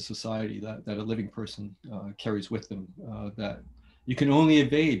 Death to society that a living person carries with them, that you can only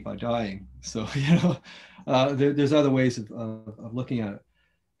evade by dying. So, there's other ways of looking at it.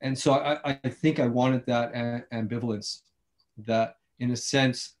 And so I think I wanted that ambivalence, that in a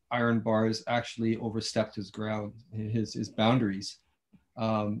sense, Iron Bars actually overstepped his ground, his boundaries,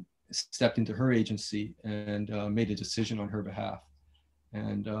 stepped into her agency and made a decision on her behalf.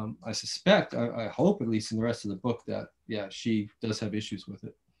 And I suspect, I hope at least in the rest of the book, that, she does have issues with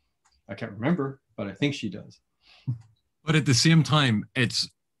it. I can't remember, but I think she does. But at the same time,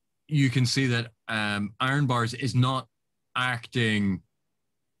 you can see that Iron Bars is not acting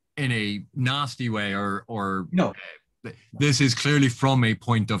in a nasty way or no. This is clearly from a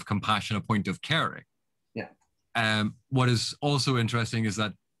point of compassion, a point of caring. Yeah. What is also interesting is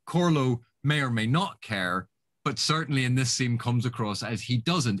that Corlo may or may not care, but certainly in this scene comes across as he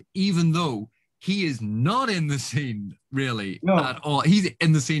doesn't, even though he is not in the scene really at all. He's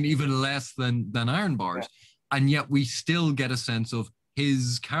in the scene even less than Iron Bars. Yeah. And yet we still get a sense of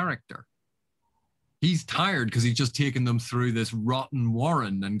his character. He's tired because he's just taken them through this rotten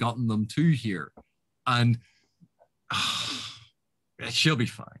warren and gotten them to here. And she'll be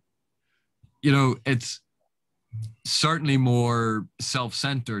fine. It's certainly more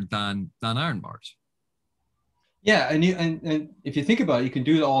self-centered than Iron Bars. Yeah, and if you think about it, you can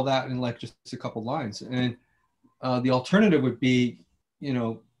do all that in like just a couple lines. And the alternative would be,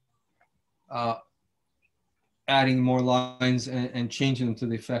 adding more lines and changing them to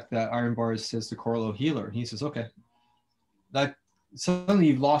the effect that Iron Bars says to Corlo, healer. And he says, okay, that suddenly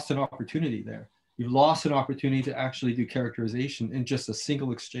you've lost an opportunity there. You've lost an opportunity to actually do characterization in just a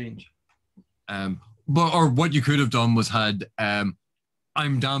single exchange. Or what you could have done was had,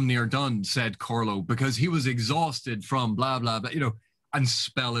 I'm damn near done, said Corlo, because he was exhausted from blah, blah, blah, and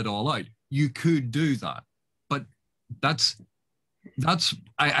spell it all out. You could do that. But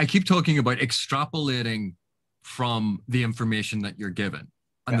I keep talking about extrapolating from the information that you're given.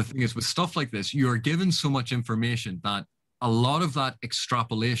 And the thing is, with stuff like this, you're given so much information that a lot of that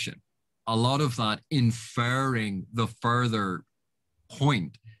extrapolation, a lot of that inferring the further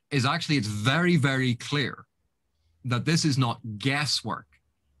point is actually, it's very, very clear that this is not guesswork.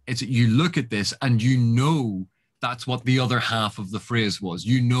 It's you look at this and you know that's what the other half of the phrase was.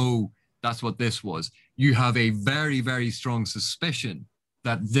 You know that's what this was. You have a very, very strong suspicion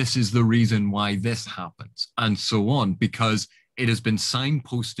that this is the reason why this happens, and so on, because it has been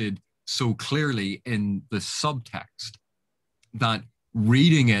signposted so clearly in the subtext that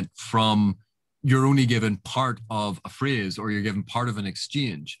reading it from you're only given part of a phrase or you're given part of an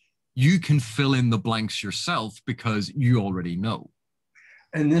exchange, you can fill in the blanks yourself because you already know.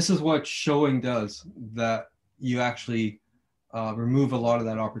 And this is what showing does, that you actually remove a lot of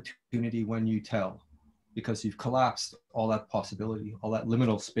that opportunity when you tell, because you've collapsed all that possibility, all that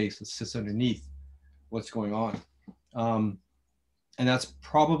liminal space that sits underneath what's going on. And that's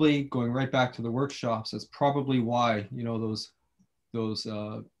probably, going right back to the workshops, that's probably why, you know, those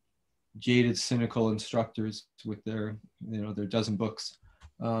jaded, cynical instructors with their, you know, their dozen books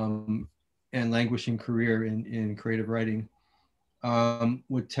and languishing career in creative writing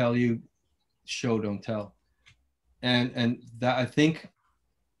would tell you, show, don't tell. And that, I think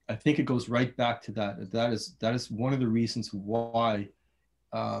it goes right back to that. That is one of the reasons why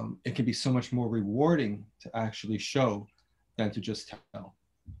it can be so much more rewarding to actually show than to just tell.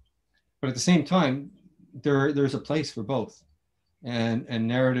 But at the same time, there's a place for both, and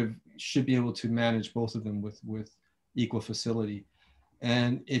narrative should be able to manage both of them with equal facility.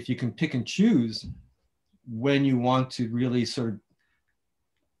 And if you can pick and choose when you want to really sort of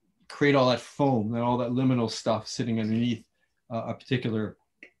create all that foam and all that liminal stuff sitting underneath a particular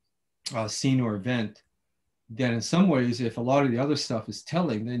scene or event, then in some ways, if a lot of the other stuff is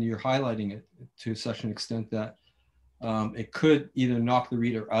telling, then you're highlighting it to such an extent that it could either knock the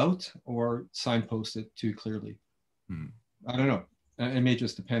reader out or signpost it too clearly. I don't know. It may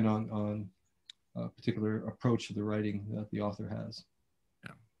just depend on a particular approach to the writing that the author has.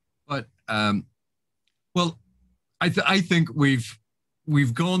 Yeah, but well, I think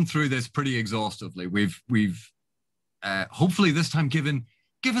we've gone through this pretty exhaustively. We've hopefully this time given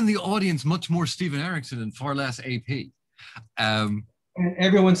the audience much more Stephen Erikson and far less AP. And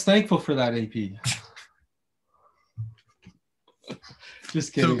everyone's thankful for that, AP.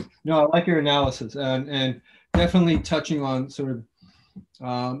 Just kidding. So, no, I like your analysis, and definitely touching on sort of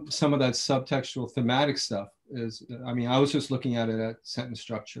some of that subtextual thematic stuff is, I mean, I was just looking at it at sentence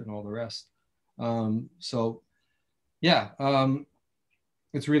structure and all the rest. So yeah,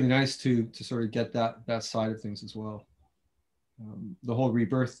 it's really nice to sort of get that side of things as well. The whole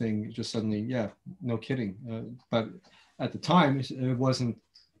rebirth thing just suddenly, yeah, no kidding. But at the time, it wasn't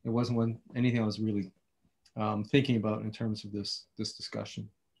anything I was really thinking about in terms of this discussion.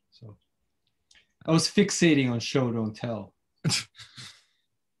 So I was fixating on show, don't tell.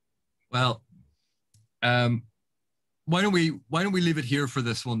 Well, why don't we leave it here for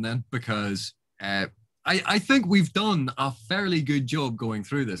this one then? Because I think we've done a fairly good job going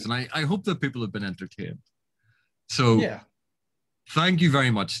through this, and I hope that people have been entertained. So yeah, thank you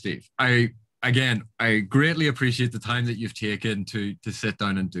very much, Steve. I greatly appreciate the time that you've taken to sit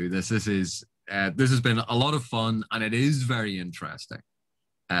down and do this. This has been a lot of fun, and it is very interesting.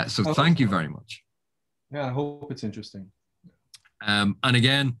 So thank you very much. Yeah, I hope it's interesting. And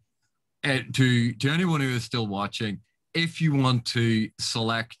again, to anyone who is still watching, if you want to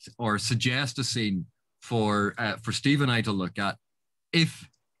select or suggest a scene for Steve and I to look at,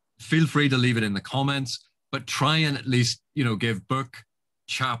 feel free to leave it in the comments, but try and at least, you know, give book,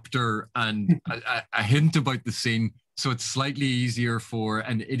 chapter, and a hint about the scene, so it's slightly easier for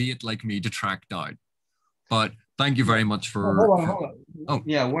an idiot like me to track down. But thank you very much for. Hold on. Oh,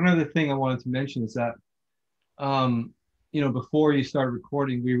 yeah. One other thing I wanted to mention is that, you know, before you started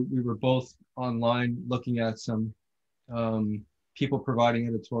recording, we were both online looking at some people providing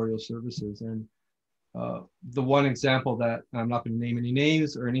editorial services, and the one example that, I'm not going to name any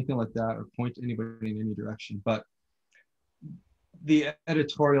names or anything like that or point to anybody in any direction, but the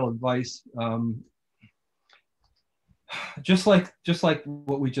editorial advice, just like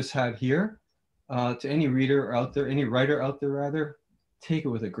what we just had here, to any reader out there, any writer out there rather, take it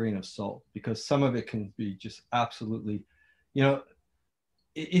with a grain of salt, because some of it can be just absolutely, you know,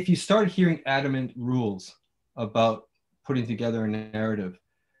 if you start hearing adamant rules about putting together a narrative,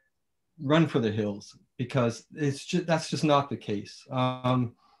 run for the hills, because that's just not the case.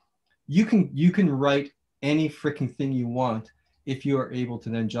 You can write any freaking thing you want if you are able to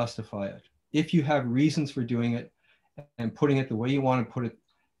then justify it. If you have reasons for doing it and putting it the way you want to put it,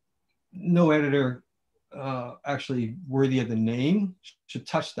 no editor actually worthy of the name should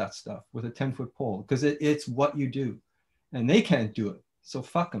touch that stuff with a 10-foot pole, because it's what you do, and they can't do it, so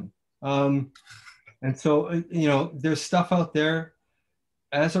fuck them. And so, you know, there's stuff out there.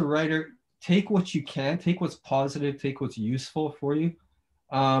 As a writer, take what you can, take what's positive, take what's useful for you.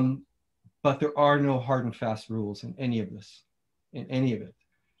 But there are no hard and fast rules in any of this, in any of it.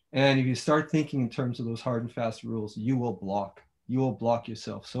 And if you start thinking in terms of those hard and fast rules, you will block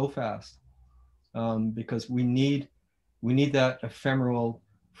yourself so fast, because we need that ephemeral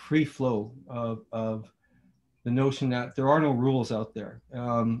free flow of the notion that there are no rules out there,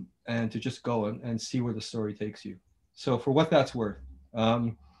 and to just go and see where the story takes you. So for what that's worth,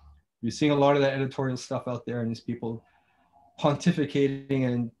 you're seeing a lot of that editorial stuff out there, and these people pontificating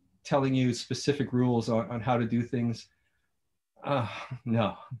and telling you specific rules on how to do things.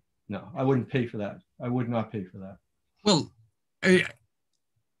 No, I wouldn't pay for that. I would not pay for that. Well,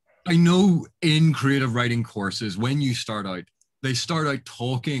 I know in creative writing courses, when you start out, they start out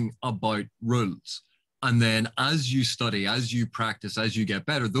talking about rules. And then as you study, as you practice, as you get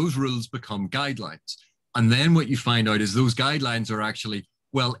better, those rules become guidelines. And then what you find out is those guidelines are actually,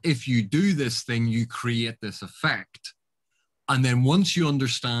 well, if you do this thing, you create this effect. And then once you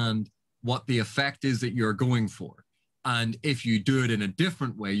understand what the effect is that you're going for, and if you do it in a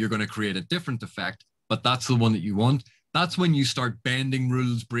different way, you're going to create a different effect, but that's the one that you want. That's when you start bending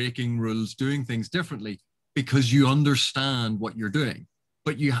rules, breaking rules, doing things differently, because you understand what you're doing.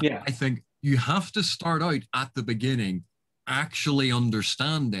 But I think you have to start out at the beginning, actually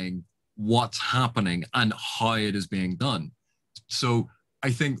understanding what's happening and how it is being done. So I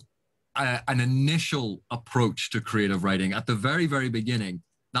think an initial approach to creative writing at the very, very beginning,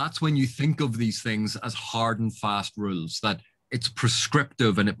 that's when you think of these things as hard and fast rules, that it's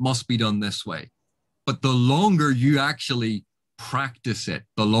prescriptive and it must be done this way. But the longer you actually practice it,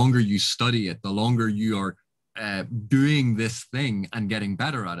 the longer you study it, the longer you are doing this thing and getting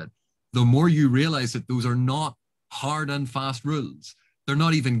better at it, the more you realize that those are not hard and fast rules. They're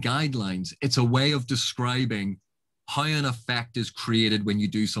not even guidelines. It's a way of describing how an effect is created when you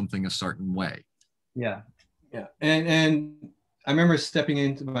do something a certain way. Yeah. And I remember stepping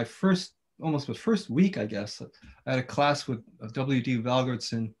into my first week, I guess. I had a class with W.D.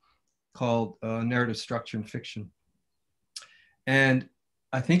 Valgertson called Narrative Structure in Fiction. And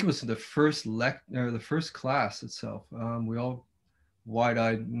I think it was the first class itself. We all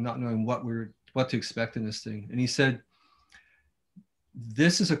wide-eyed, not knowing what to expect in this thing. And he said,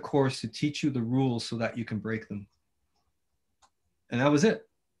 "This is a course to teach you the rules so that you can break them." And that was it.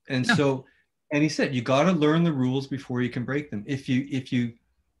 And and he said, you got to learn the rules before you can break them. If you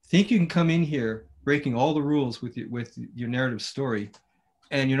think you can come in here breaking all the rules with your narrative story,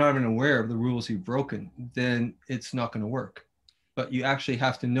 and you're not even aware of the rules you've broken, then it's not going to work. But you actually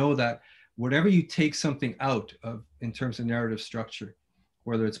have to know that whatever you take something out of in terms of narrative structure,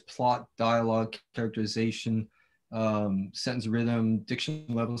 whether it's plot, dialogue, characterization, sentence rhythm, diction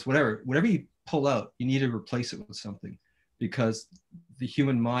levels, whatever you pull out, you need to replace it with something, because the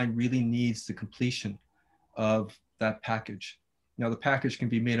human mind really needs the completion of that package. Now, the package can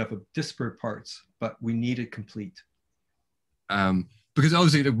be made up of disparate parts, but we need it complete. Because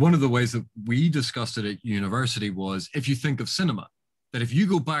obviously one of the ways that we discussed it at university was, if you think of cinema, that if you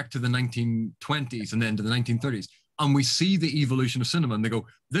go back to the 1920s and then to the 1930s, and we see the evolution of cinema, and they go,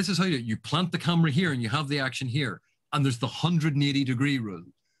 this is how you plant the camera here and you have the action here, and there's the 180-degree rule.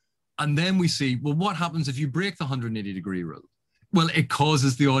 And then we see, well, what happens if you break the 180-degree rule? Well, it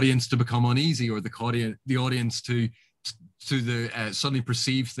causes the audience to become uneasy, or the audience to suddenly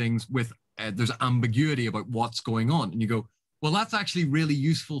perceive things with, there's ambiguity about what's going on. And you go, well, that's actually really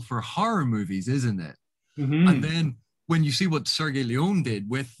useful for horror movies, isn't it? Mm-hmm. And then when you see what Sergei Leone did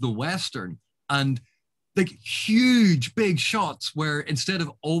with the Western, and like huge, big shots where instead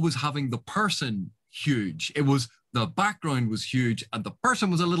of always having the person huge, it was the background was huge and the person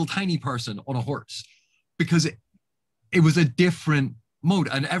was a little tiny person on a horse, because it was a different mode.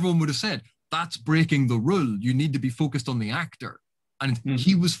 And everyone would have said, that's breaking the rule. You need to be focused on the actor. And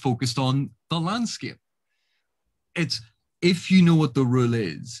he was focused on the landscape. It's, if you know what the rule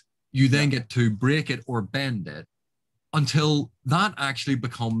is, you then get to break it or bend it until that actually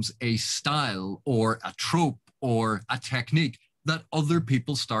becomes a style or a trope or a technique that other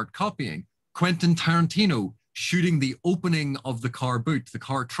people start copying. Quentin Tarantino shooting the opening of the car boot, the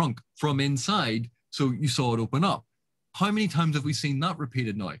car trunk from inside, so you saw it open up. How many times have we seen that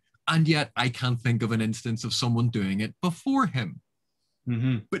repeated now? And yet I can't think of an instance of someone doing it before him.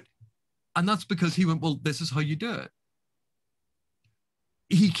 Mm-hmm. And that's because he went, well, this is how you do it.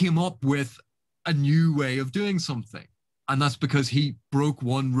 He came up with a new way of doing something. And that's because he broke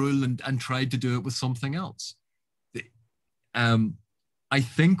one rule and tried to do it with something else. I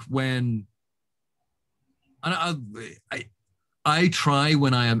think when, and I try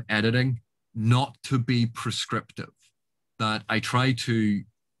when I am editing not to be prescriptive, that I try to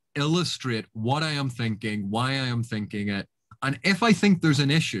illustrate what I am thinking, why I am thinking it. And if I think there's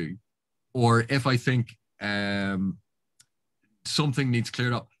an issue, or if I think something needs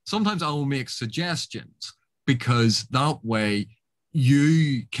cleared up, sometimes I will make suggestions, because that way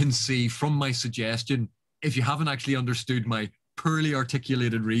you can see from my suggestion, if you haven't actually understood my poorly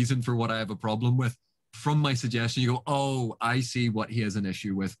articulated reason for what I have a problem with, from my suggestion, you go, oh, I see what he has an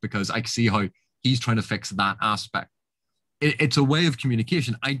issue with, because I see how he's trying to fix that aspect. It's a way of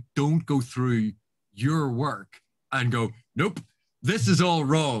communication. I don't go through your work and go, nope, this is all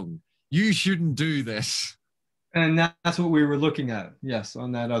wrong. You shouldn't do this. And that's what we were looking at, yes,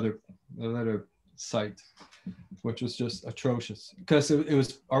 on that other site, which was just atrocious, because it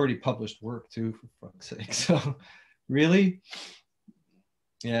was already published work too, for fuck's sake. So really,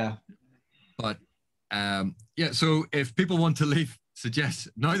 yeah. But yeah, so if people want to leave, suggest,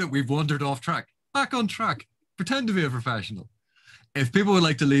 now that we've wandered off track, back on track, pretend to be a professional. If people would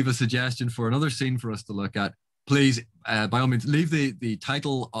like to leave a suggestion for another scene for us to look at, please, by all means, leave the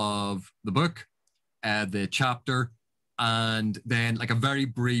title of the book, the chapter, and then like a very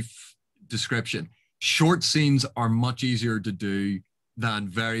brief description. Short scenes are much easier to do than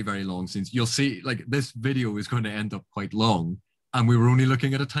very, very long scenes. You'll see, like, this video is going to end up quite long, and we were only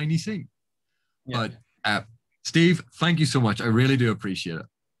looking at a tiny scene. Yeah. But Steve, thank you so much. I really do appreciate it.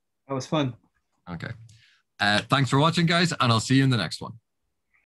 That was fun. Okay. Thanks for watching, guys, and I'll see you in the next one.